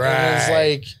 Right. Right. And it's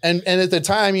like, and at the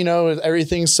time,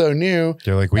 everything's so new.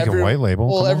 They're like, we can white label.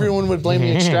 Well, everyone would blame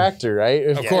the extractor, right?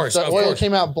 Of course. If the oil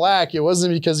came out black, it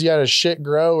wasn't because you had a shit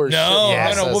grow or no.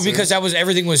 Well, because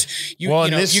everything was you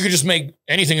could just make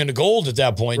anything into gold at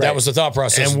that point. Right. That was the thought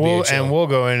process. And we'll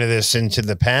go into this into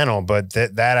the panel, but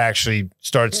that actually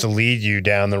starts to lead you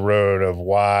down the road of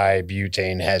why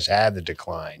butane has had the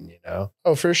decline,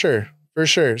 Oh, for sure. For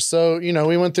sure. So,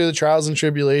 we went through the trials and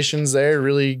tribulations there,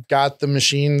 really got the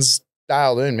machines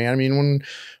dialed in, man. I mean,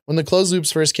 when the closed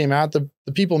loops first came out, the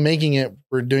people making it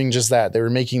were doing just that. They were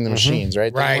making the machines,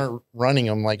 right? They weren't running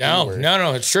them like no,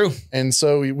 it's true. And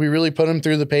so we really put them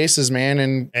through the paces,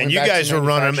 man. And you guys were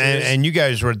running and you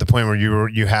guys were at the point where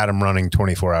you had them running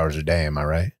 24 hours a day. Am I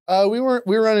right? We were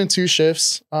running 2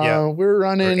 shifts. We were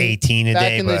running 18 a day.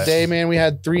 Back in the day, man, we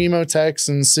had 3 Emotechs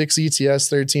and 6 ETS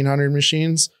 1300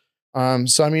 machines.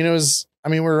 So,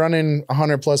 we're running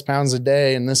 100 plus pounds a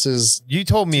day, and this is, you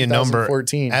told me a number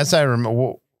as I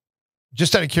remember,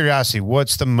 just out of curiosity,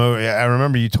 what's the most, I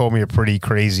remember you told me a pretty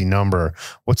crazy number.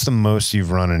 What's the most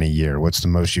you've run in a year? What's the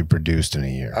most you've produced in a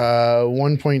year?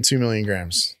 1.2 million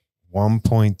grams.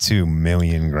 1.2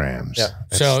 million grams. Yeah.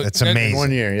 It's amazing.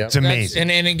 1 year. Yeah. It's amazing.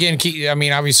 And again,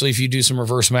 obviously if you do some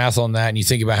reverse math on that and you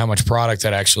think about how much product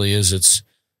that actually is, it's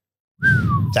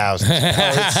thousands.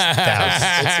 Thousands.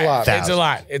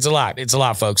 It's a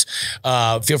lot, folks.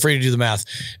 Feel free to do the math.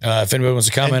 If anybody wants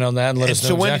to comment on that and let us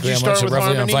know exactly how much,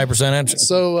 roughly on 5%.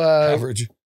 So average.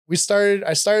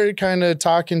 I started kind of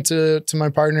talking to my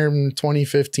partner in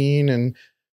 2015, and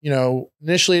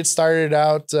initially it started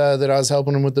out that I was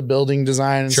helping him with the building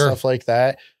design and stuff like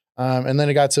that. And then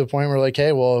it got to a point where like,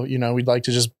 hey, well, we'd like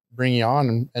to just bring you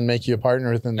on and make you a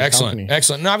partner within the company.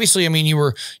 Excellent. And obviously, you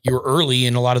were early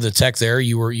in a lot of the tech there.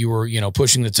 You were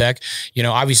pushing the tech.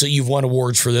 Obviously you've won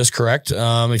awards for this, correct?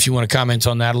 If you want to comment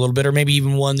on that a little bit, or maybe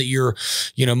even one that you're,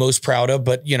 most proud of,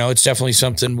 but it's definitely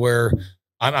something where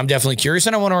I'm definitely curious,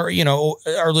 and I want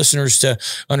our listeners to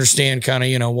understand kind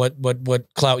of,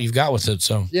 what clout you've got with it.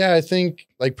 So, yeah, I think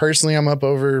like personally, I'm up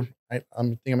over,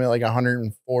 I'm at like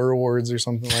 104 awards or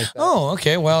something like that. Oh,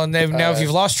 okay. Well, and now if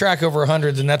you've lost track over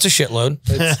 100, then that's a shitload.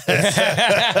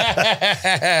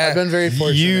 I've been very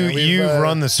fortunate. You've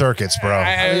run the circuits, bro.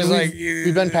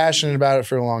 We've been passionate about it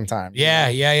for a long time. Yeah.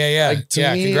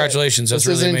 Like, me, congratulations. That's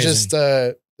really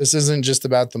amazing. This isn't just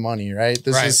about the money, right?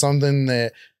 This is something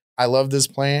that I love this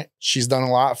plant. She's done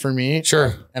a lot for me.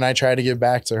 Sure. And I try to give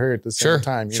back to her at the same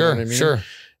time. You know what I mean? Sure.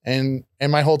 And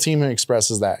my whole team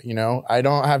expresses that, I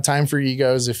don't have time for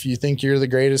egos. If you think you're the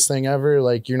greatest thing ever,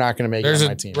 like you're not going to make it on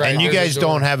my team. Right. And you guys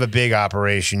don't have a big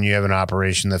operation. You have an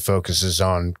operation that fofocuses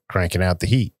on cranking out the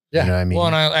heat. Yeah. You know what I mean? Well,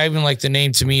 and I even like the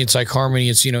name. To me, it's like harmony.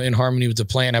 It's, in harmony with the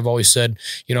plant. I've always said,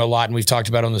 a lot, and we've talked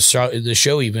about on the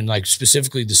show, even like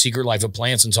specifically the secret life of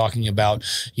plants and talking about,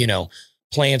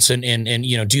 plants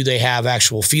and do they have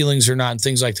actual feelings or not and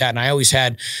things like that. And I always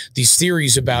had these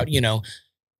theories about,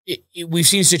 we've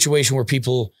seen a situation where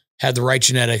people had the right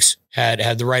genetics,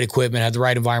 had the right equipment, had the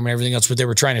right environment, everything else, but they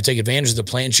were trying to take advantage of the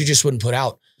plant and she just wouldn't put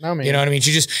out. No, man. You know what I mean?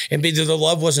 She just, and the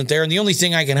love wasn't there. And the only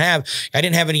thing I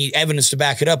didn't have any evidence to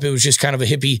back it up. It was just kind of a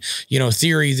hippie,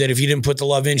 theory that if you didn't put the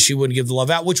love in, she wouldn't give the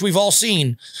love out, which we've all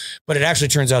seen, but it actually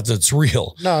turns out that it's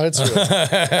real. No, it's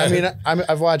real.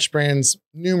 I've watched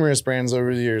numerous brands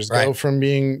over the years go from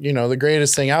being, the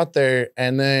greatest thing out there.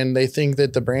 And then they think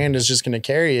that the brand is just going to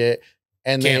carry it.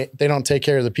 And they don't take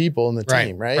care of the people in the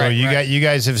team, right? So you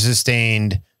guys have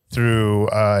sustained through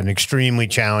an extremely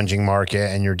challenging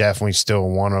market, and you're definitely still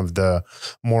one of the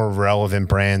more relevant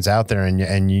brands out there,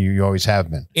 and you always have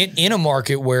been. In a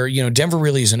market where, Denver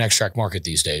really is an extract market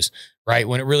these days. right?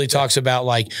 When it really talks about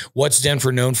like what's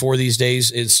Denver known for these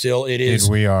days, it is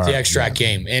the extract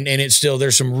game. And it's still,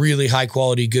 there's some really high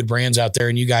quality, good brands out there,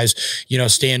 and you guys,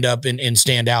 stand up and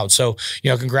stand out. So,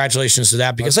 congratulations to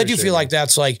that, because I do feel like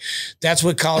that's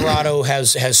what Colorado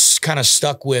has kind of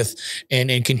stuck with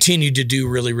and continued to do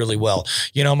really, really well.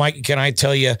 Mike, can I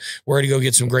tell you where to go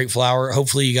get some great flower?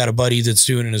 Hopefully you got a buddy that's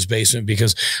doing it in his basement,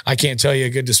 because I can't tell you a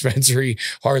good dispensary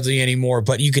hardly anymore,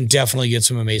 but you can definitely get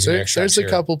some amazing extracts. There's a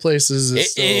couple places.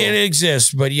 It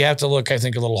exists, but you have to look, I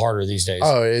think, a little harder these days.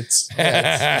 Oh, you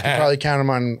can probably count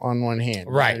them on one hand.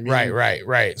 Right,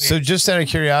 right. So just out of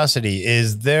curiosity,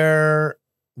 is there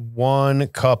one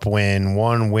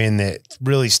win that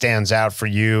really stands out for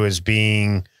you as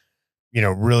being,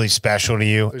 really special to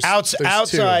you?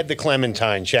 Outside the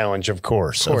Clementine Challenge, of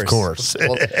course. Well,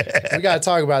 we got to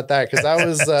talk about that, because that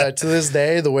was, to this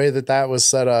day, the way that was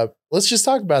set up. Let's just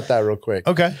talk about that real quick.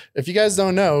 Okay. If you guys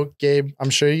don't know, Gabe, I'm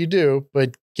sure you do,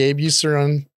 but Gabe used to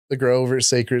run the grow over at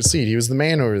Sacred Seed. He was the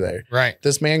man over there. Right.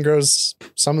 This man grows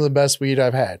some of the best weed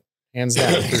I've had, hands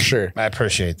down, for sure. I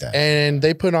appreciate that. And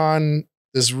they put on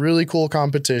this really cool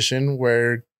competition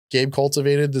where Gabe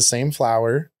cultivated the same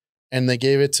flower, and they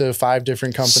gave it to 5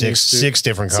 different companies. Six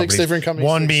different companies.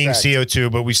 One being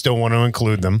CO2, but we still want to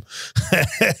include them.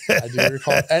 I do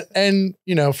recall. And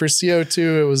for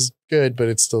CO2, it was good, but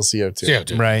it's still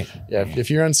CO2. Right. Yeah.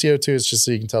 If you're on CO2, it's just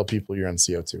so you can tell people you're on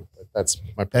CO2.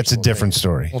 But that's a different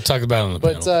story. We'll talk about it on the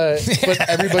panel. But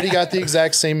everybody got the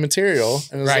exact same material,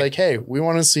 and it was like, hey, we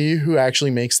want to see who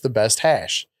actually makes the best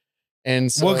hash.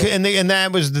 And so, and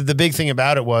that was the big thing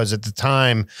about it was, at the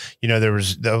time, there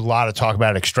was a lot of talk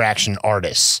about extraction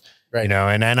artists, right?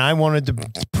 And I wanted to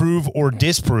prove or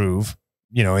disprove,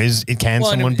 can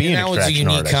someone be an extraction artist? That was a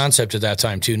unique concept at that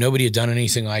time too. Nobody had done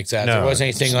anything like that. No, there wasn't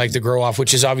anything like the grow off,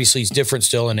 which is obviously different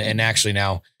still, and actually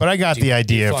now. But I got the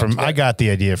idea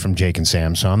from Jake and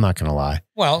Sam, so I'm not going to lie.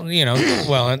 Well, but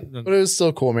it was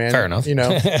still cool, man. Fair enough.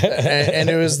 And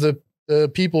it was the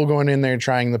people going in there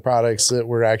trying the products that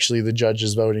were actually the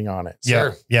judges voting on it.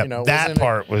 So, yeah. That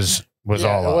part was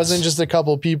all it wasn't just a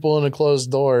couple people in a closed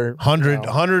door.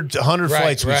 100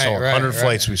 flights we sold. 100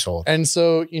 flights we sold. And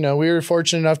so, we were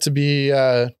fortunate enough to be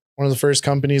one of the first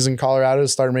companies in Colorado to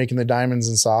start making the diamonds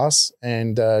and sauce.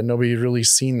 And nobody had really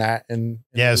seen that.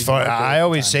 I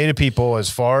always say to people, as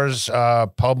far as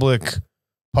public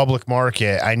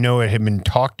market, I know it had been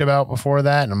talked about before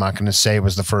that, and I'm not going to say it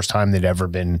was the first time they'd ever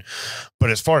been, but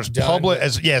as far as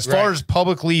far as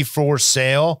publicly for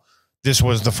sale, this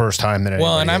was the first time that.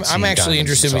 Well, and I'm actually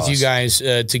interested with you guys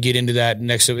to get into that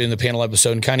next in the panel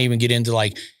episode, and kind of even get into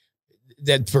like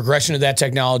that progression of that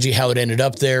technology, how it ended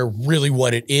up there, really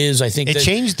what it is. I think it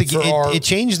changed the game. It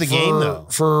changed the game though.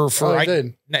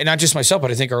 Not just myself, but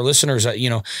I think our listeners,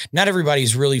 not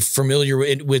everybody's really familiar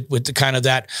with the kind of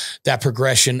that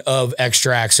progression of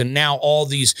extracts, and now all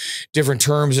these different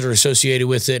terms that are associated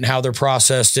with it and how they're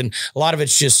processed. And a lot of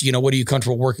it's just, what are you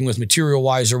comfortable working with material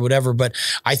wise or whatever. But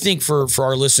I think for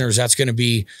our listeners, that's going to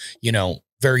be,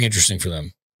 very interesting for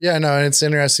them. Yeah, no, and it's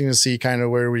interesting to see kind of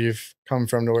where we've come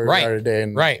from to where we are today.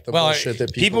 And the bullshit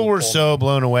that people were so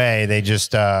blown away. They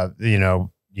just, you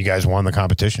guys won the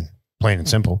competition, plain and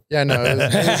simple. Yeah, no, it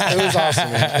was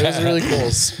awesome, man. It was really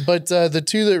cool. But the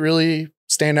two that really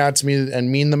stand out to me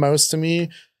and mean the most to me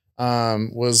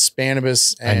was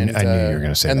Cannabis and I knew you were going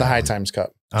to say and the High Times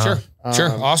Cup. Sure.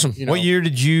 Awesome. What year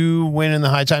did you win in the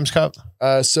High Times Cup?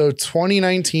 So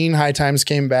 2019 High Times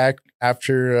came back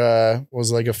after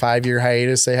was like a 5-year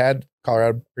hiatus they had.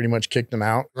 Colorado pretty much kicked them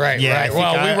out. Right. Yeah. Right.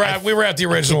 Well, we were at the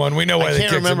original one. We know why they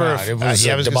kicked them out. It was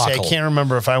I can't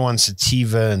remember if I won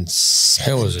Sativa in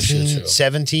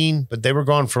 17, but they were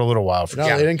gone for a little while. They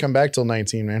didn't come back till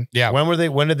 19, man. Yeah.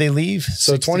 When did they leave?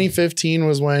 So 2015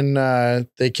 was when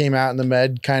they came out in the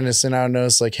med, kind of sent out a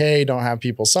notice like, hey, don't have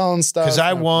people selling stuff. Because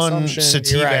I won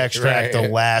Sativa extract, the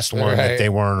last one that they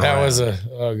weren't around. That was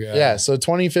yeah. So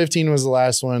 2015 was the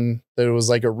last one that it was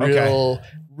like a real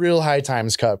High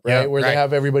Times Cup, right? Where they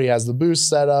have everybody has the booth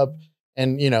set up,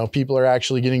 and people are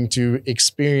actually getting to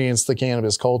experience the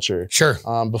cannabis culture. Sure.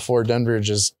 Before Denver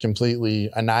just completely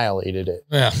annihilated it.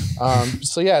 Yeah.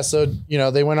 So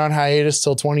they went on hiatus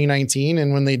till 2019,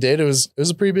 and when they did, it was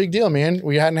a pretty big deal, man.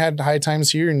 We hadn't had High Times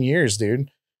here in years,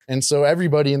 dude. And so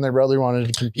everybody and their brother wanted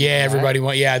to compete. Yeah, everybody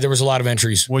won. Yeah, there was a lot of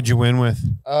entries. What'd you win with?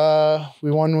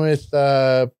 We won with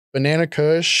Banana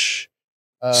Kush.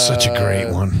 Such a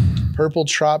great one. Purple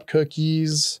Trop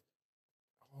Cookies.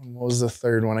 What was the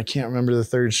third one? I can't remember the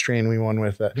third strain we won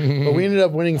with that. But we ended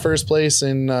up winning first place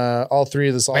in all three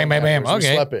of the salt. Bam.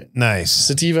 Okay. Slept it. Nice.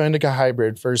 Sativa Indica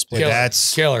Hybrid, first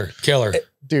place. Killer.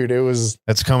 Dude,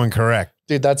 that's coming correct.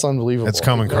 Dude, that's unbelievable. That's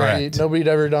coming correct. Nobody'd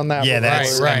ever done that. Yeah,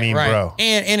 that's, right, I mean, right. bro.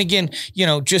 And again, you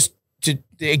know, just to,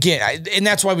 again, and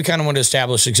that's why we kind of want to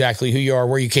establish exactly who you are,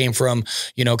 where you came from,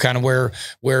 you know, kind of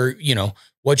where, you know,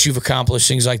 what you've accomplished,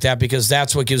 things like that, because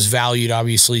that's what gives value to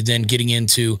obviously then getting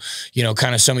into, you know,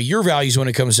 kind of some of your values when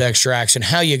it comes to extracts and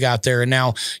how you got there. And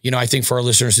now, you know, I think for our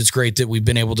listeners, it's great that we've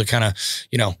been able to kind of,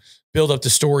 you know, build up the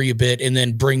story a bit and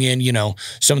then bring in, you know,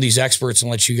 some of these experts and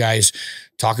let you guys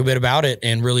talk a bit about it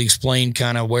and really explain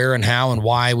kind of where and how and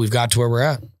why we've got to where we're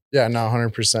at. Yeah, no,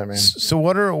 100%, man. So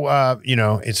what are, you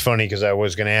know, it's funny because I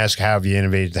was going to ask how have you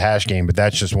innovated the hash game, but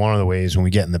that's just one of the ways when we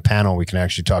get in the panel, we can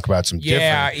actually talk about some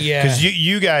different. Yeah. Because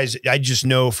you guys, I just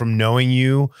know from knowing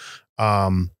you,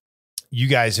 you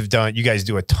guys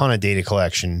do a ton of data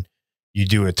collection. You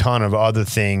do a ton of other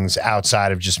things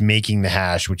outside of just making the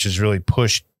hash, which has really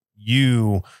pushed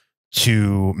you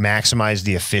to maximize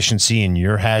the efficiency in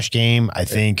your hash game. I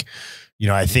think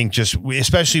just,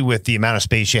 especially with the amount of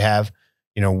space you have,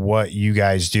 you know, what you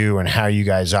guys do and how you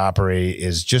guys operate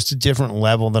is just a different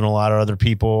level than a lot of other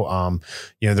people.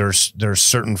 You know, there's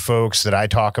certain folks that I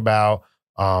talk about,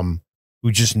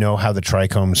 who just know how the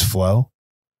trichomes flow,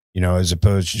 you know, as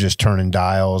opposed to just turning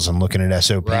dials and looking at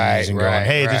SOPs and going,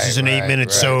 hey, this is an 8-minute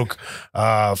soak,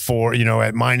 for, you know,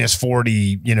 at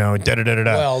 -40, you know,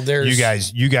 Well,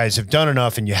 you guys have done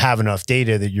enough and you have enough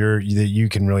data that you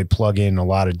can really plug in a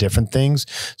lot of different things.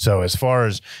 So as far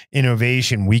as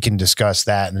innovation, we can discuss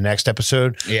that in the next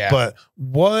episode. Yeah. But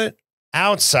what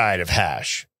outside of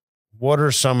hash, what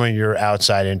are some of your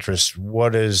outside interests?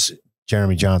 What does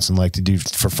Jeremy Johnson like to do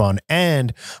for fun?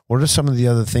 And what are some of the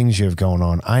other things you have going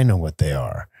on? I know what they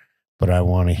are, but I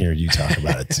want to hear you talk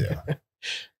about it too.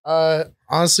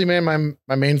 Honestly, man,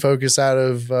 my main focus out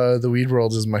of the weed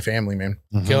world is my family, man.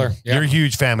 Mm-hmm. Killer. Yeah. You're a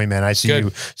huge family man. I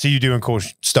see you doing cool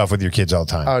stuff with your kids all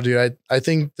the time. Oh, dude, I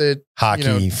think that hockey,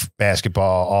 you know,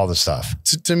 basketball, all the stuff.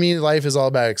 To me, life is all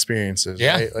about experiences.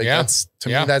 Yeah, right? Like yeah. that's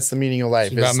me, that's the meaning of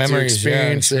life. It's about memories,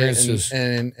 experience experiences.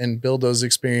 it and build those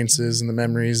experiences and the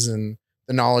memories and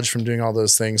the knowledge from doing all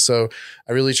those things. So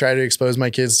I really try to expose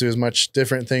my kids to as much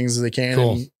different things as they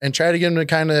can and try to get them to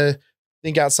kind of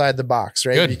think outside the box,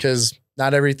 right? Good. Because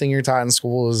not everything you're taught in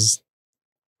school is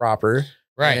proper.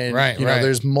 Right, and, you know,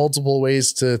 there's multiple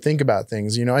ways to think about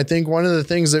things. You know, I think one of the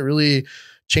things that really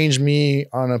changed me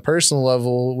on a personal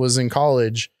level was in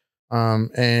college,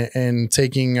 and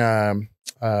taking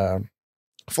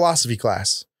philosophy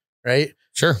class, right?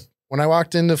 Sure. When I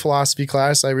walked into philosophy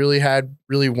class, I really had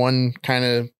one kind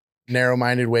of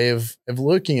narrow-minded way of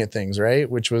looking at things, right?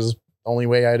 Which was the only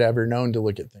way I'd ever known to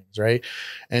look at things, right?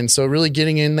 And so really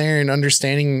getting in there and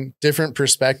understanding different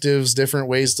perspectives, different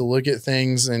ways to look at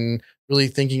things and really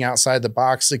thinking outside the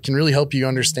box, it can really help you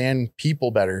understand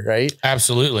people better, right?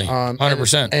 Absolutely.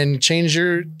 100%. And change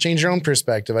your own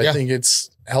perspective. I think it's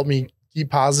helped me keep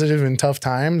positive in tough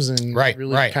times and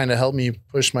really kind of helped me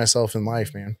push myself in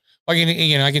life, man.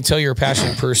 I can tell you're a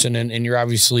passionate person and you're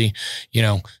obviously, you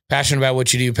know, passionate about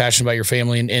what you do, passionate about your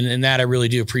family. And that I really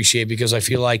do appreciate because I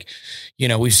feel like, you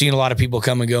know, we've seen a lot of people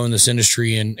come and go in this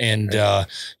industry and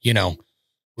you know,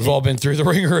 we've all been through the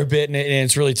ringer a bit and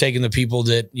it's really taken the people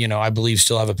that, you know, I believe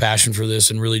still have a passion for this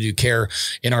and really do care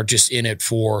and aren't just in it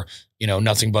for, you know,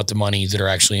 nothing but the money that are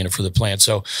actually in it for the plant.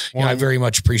 So you know, I very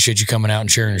much appreciate you coming out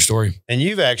and sharing your story. And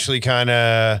you've actually kind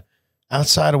of,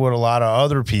 outside of what a lot of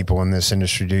other people in this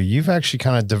industry do, you've actually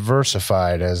kind of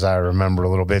diversified, as I remember a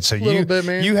little bit. So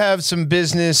you have some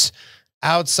business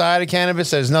outside of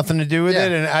cannabis that has nothing to do with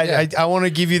it. And I want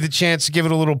to give you the chance to give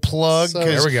it a little plug. So,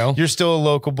 there we go. You're still a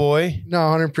local boy. No,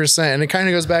 100%. And it kind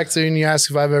of goes back to when you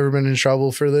ask if I've ever been in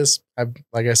trouble for this.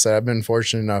 Like I said, I've been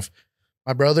fortunate enough.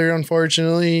 My brother,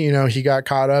 unfortunately, you know, he got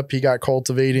caught up. He got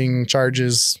cultivating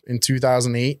charges in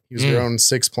 2008. He was growing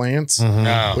 6 plants,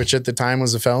 which at the time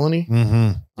was a felony.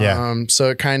 Yeah. So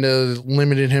it kind of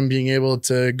limited him being able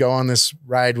to go on this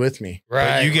ride with me.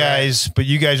 Right. But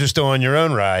you guys are still on your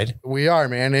own ride. We are,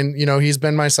 man. And, you know, he's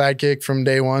been my sidekick from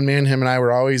day one, man. Him and I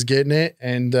were always getting it.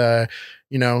 And,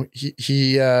 you know,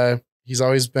 he's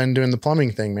always been doing the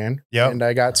plumbing thing, man. Yeah. And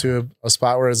I got to a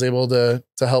spot where I was able to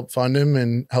help fund him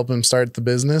and help him start the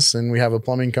business. And we have a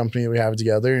plumbing company that we have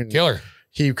together. And Killer.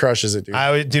 He crushes it,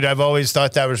 dude. I've always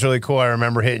thought that was really cool. I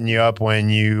remember hitting you up when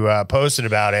you posted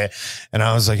about it, and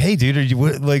I was like, "Hey, dude, are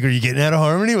you getting out of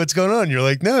harmony? What's going on?" You're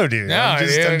like, "No, dude,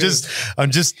 I'm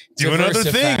just doing other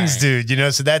things, dude." You know,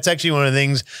 so that's actually one of the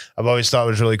things I've always thought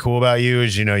was really cool about you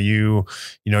is you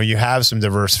have some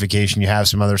diversification, you have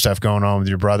some other stuff going on with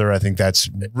your brother. I think that's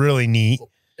really neat.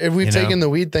 if we've taken the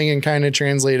weed thing and kind of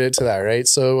translated it to that, right?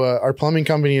 So our plumbing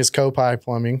company is COPI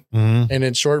Plumbing, and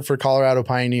it's short for Colorado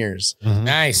Pioneers.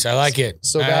 Nice. I like it.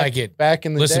 So I like it. Back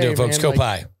in the Listen day, to it, folks. man, COPI.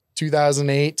 like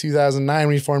 2008, 2009,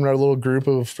 we formed our little group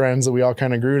of friends that we all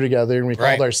kind of grew together, and we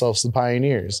called ourselves the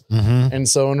Pioneers. And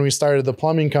so when we started the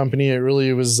plumbing company, it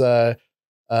really was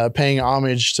paying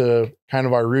homage to kind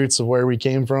of our roots of where we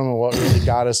came from and what really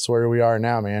got us to where we are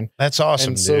now, man. That's awesome.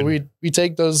 And so we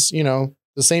take those, you know,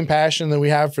 the same passion that we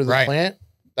have for the plant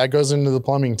that goes into the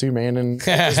plumbing too, man. And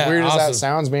as weird as that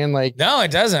sounds, man, like, no,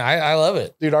 it doesn't. I love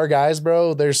it, dude. Our guys,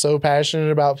 bro, they're so passionate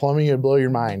about plumbing. It'd blow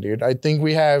your mind, dude. I think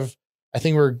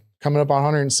we're coming up on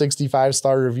 165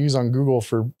 star reviews on Google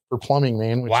for plumbing,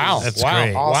 man. Which that's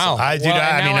great. Awesome.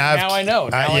 I know.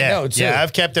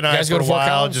 I've kept an eye for a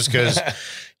while just because,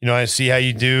 you know, I see how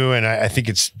you do. And I think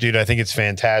it's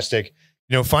fantastic.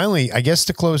 You know, finally, I guess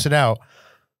to close it out,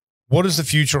 what does the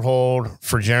future hold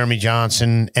for Jeremy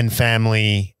Johnson and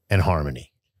family and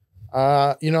Harmony?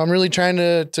 You know, I'm really trying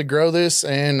to grow this,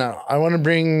 and I want to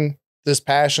bring this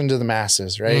passion to the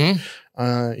masses, right?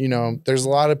 You know, there's a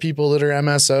lot of people that are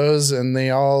MSOs and they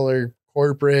all are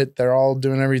corporate. They're all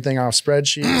doing everything off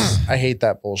spreadsheets. I hate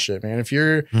that bullshit, man. If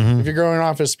you're growing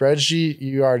off a spreadsheet,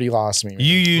 you already lost me. Man.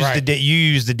 You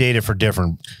use the data for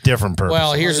different purposes.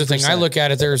 Well, here's 100%. The thing. I look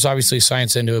at it. There's obviously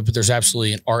science into it, but there's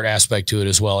absolutely an art aspect to it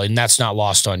as well, and that's not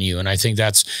lost on you. And I think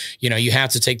that's, you know, you have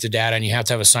to take the data and you have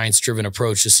to have a science-driven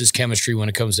approach. This is chemistry when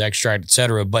it comes to extract, et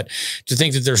cetera. But to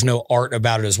think that there's no art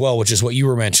about it as well, which is what you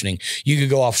were mentioning, you could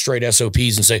go off straight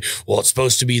SOPs and say, well, it's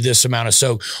supposed to be this amount of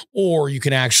soak, or you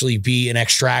can actually be an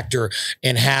extractor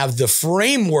and have the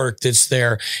framework that's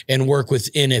there and work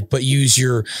within it, but use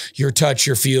your touch,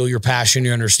 your feel, your passion,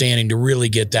 your understanding to really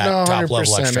get that top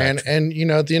level extract. Man. And you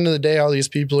know, at the end of the day, all these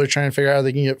people are trying to figure out how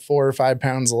they can get 4 or 5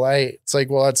 pounds of light. It's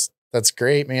like, well, that's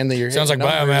great, man. That you're sounds like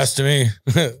numbers. Biomass to me.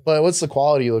 But what's the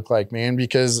quality look like, man?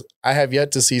 Because I have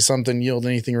yet to see something yield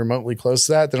anything remotely close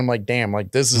to that. Then I'm like, damn,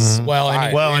 like this is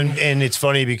and it's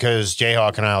funny because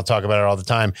Jayhawk and I'll talk about it all the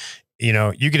time. You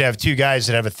know, you could have 2 guys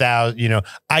that have 1,000, you know,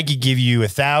 I could give you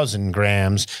 1,000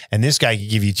 grams and this guy could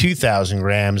give you 2,000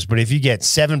 grams. But if you get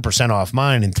 7% off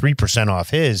mine and 3% off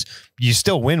his, you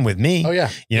still win with me. Oh, yeah.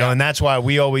 You know, and that's why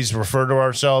we always refer to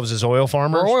ourselves as oil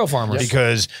farmers. We're oil farmers.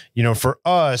 Because, you know, for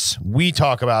us, we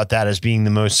talk about that as being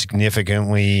the most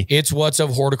significantly. It's what's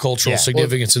of horticultural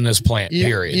significance in this plant,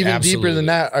 period. Even Absolutely. deeper than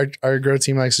that, our grow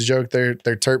team likes to joke they're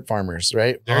terp farmers,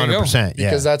 right? 100%.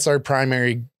 Because that's our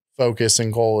primary focus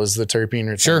and goal is the terpene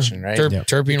retention, right?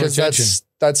 Terpene because retention.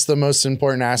 That's the most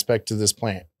important aspect to this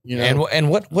plant. You know? And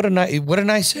what a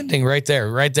nice ending right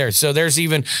there. So there's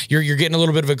even you're getting a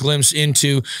little bit of a glimpse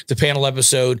into the panel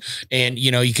episode, and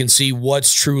you know you can see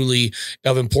what's truly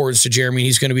of importance to Jeremy.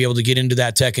 He's going to be able to get into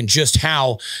that tech and just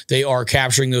how they are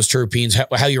capturing those terpenes,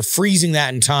 how you're freezing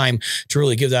that in time to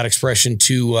really give that expression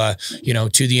to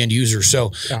to the end user. So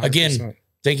 100%. Again.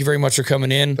 Thank you very much for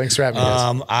coming in. Thanks for having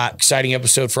me. Exciting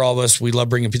episode for all of us. We love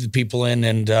bringing people in,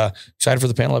 and excited for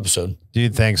the panel episode.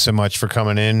 Dude, thanks so much for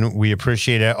coming in. We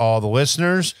appreciate it, all the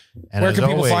listeners. And where can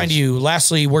people find you?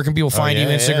 Lastly, where can people find you?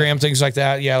 Instagram, things like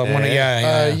that.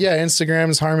 Instagram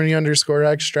is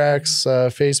Harmony_extracts.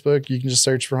 Facebook, you can just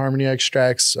search for Harmony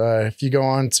Extracts. If you go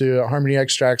on to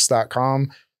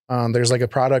harmonyextracts.com, there's like a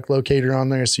product locator on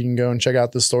there, so you can go and check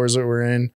out the stores that we're in.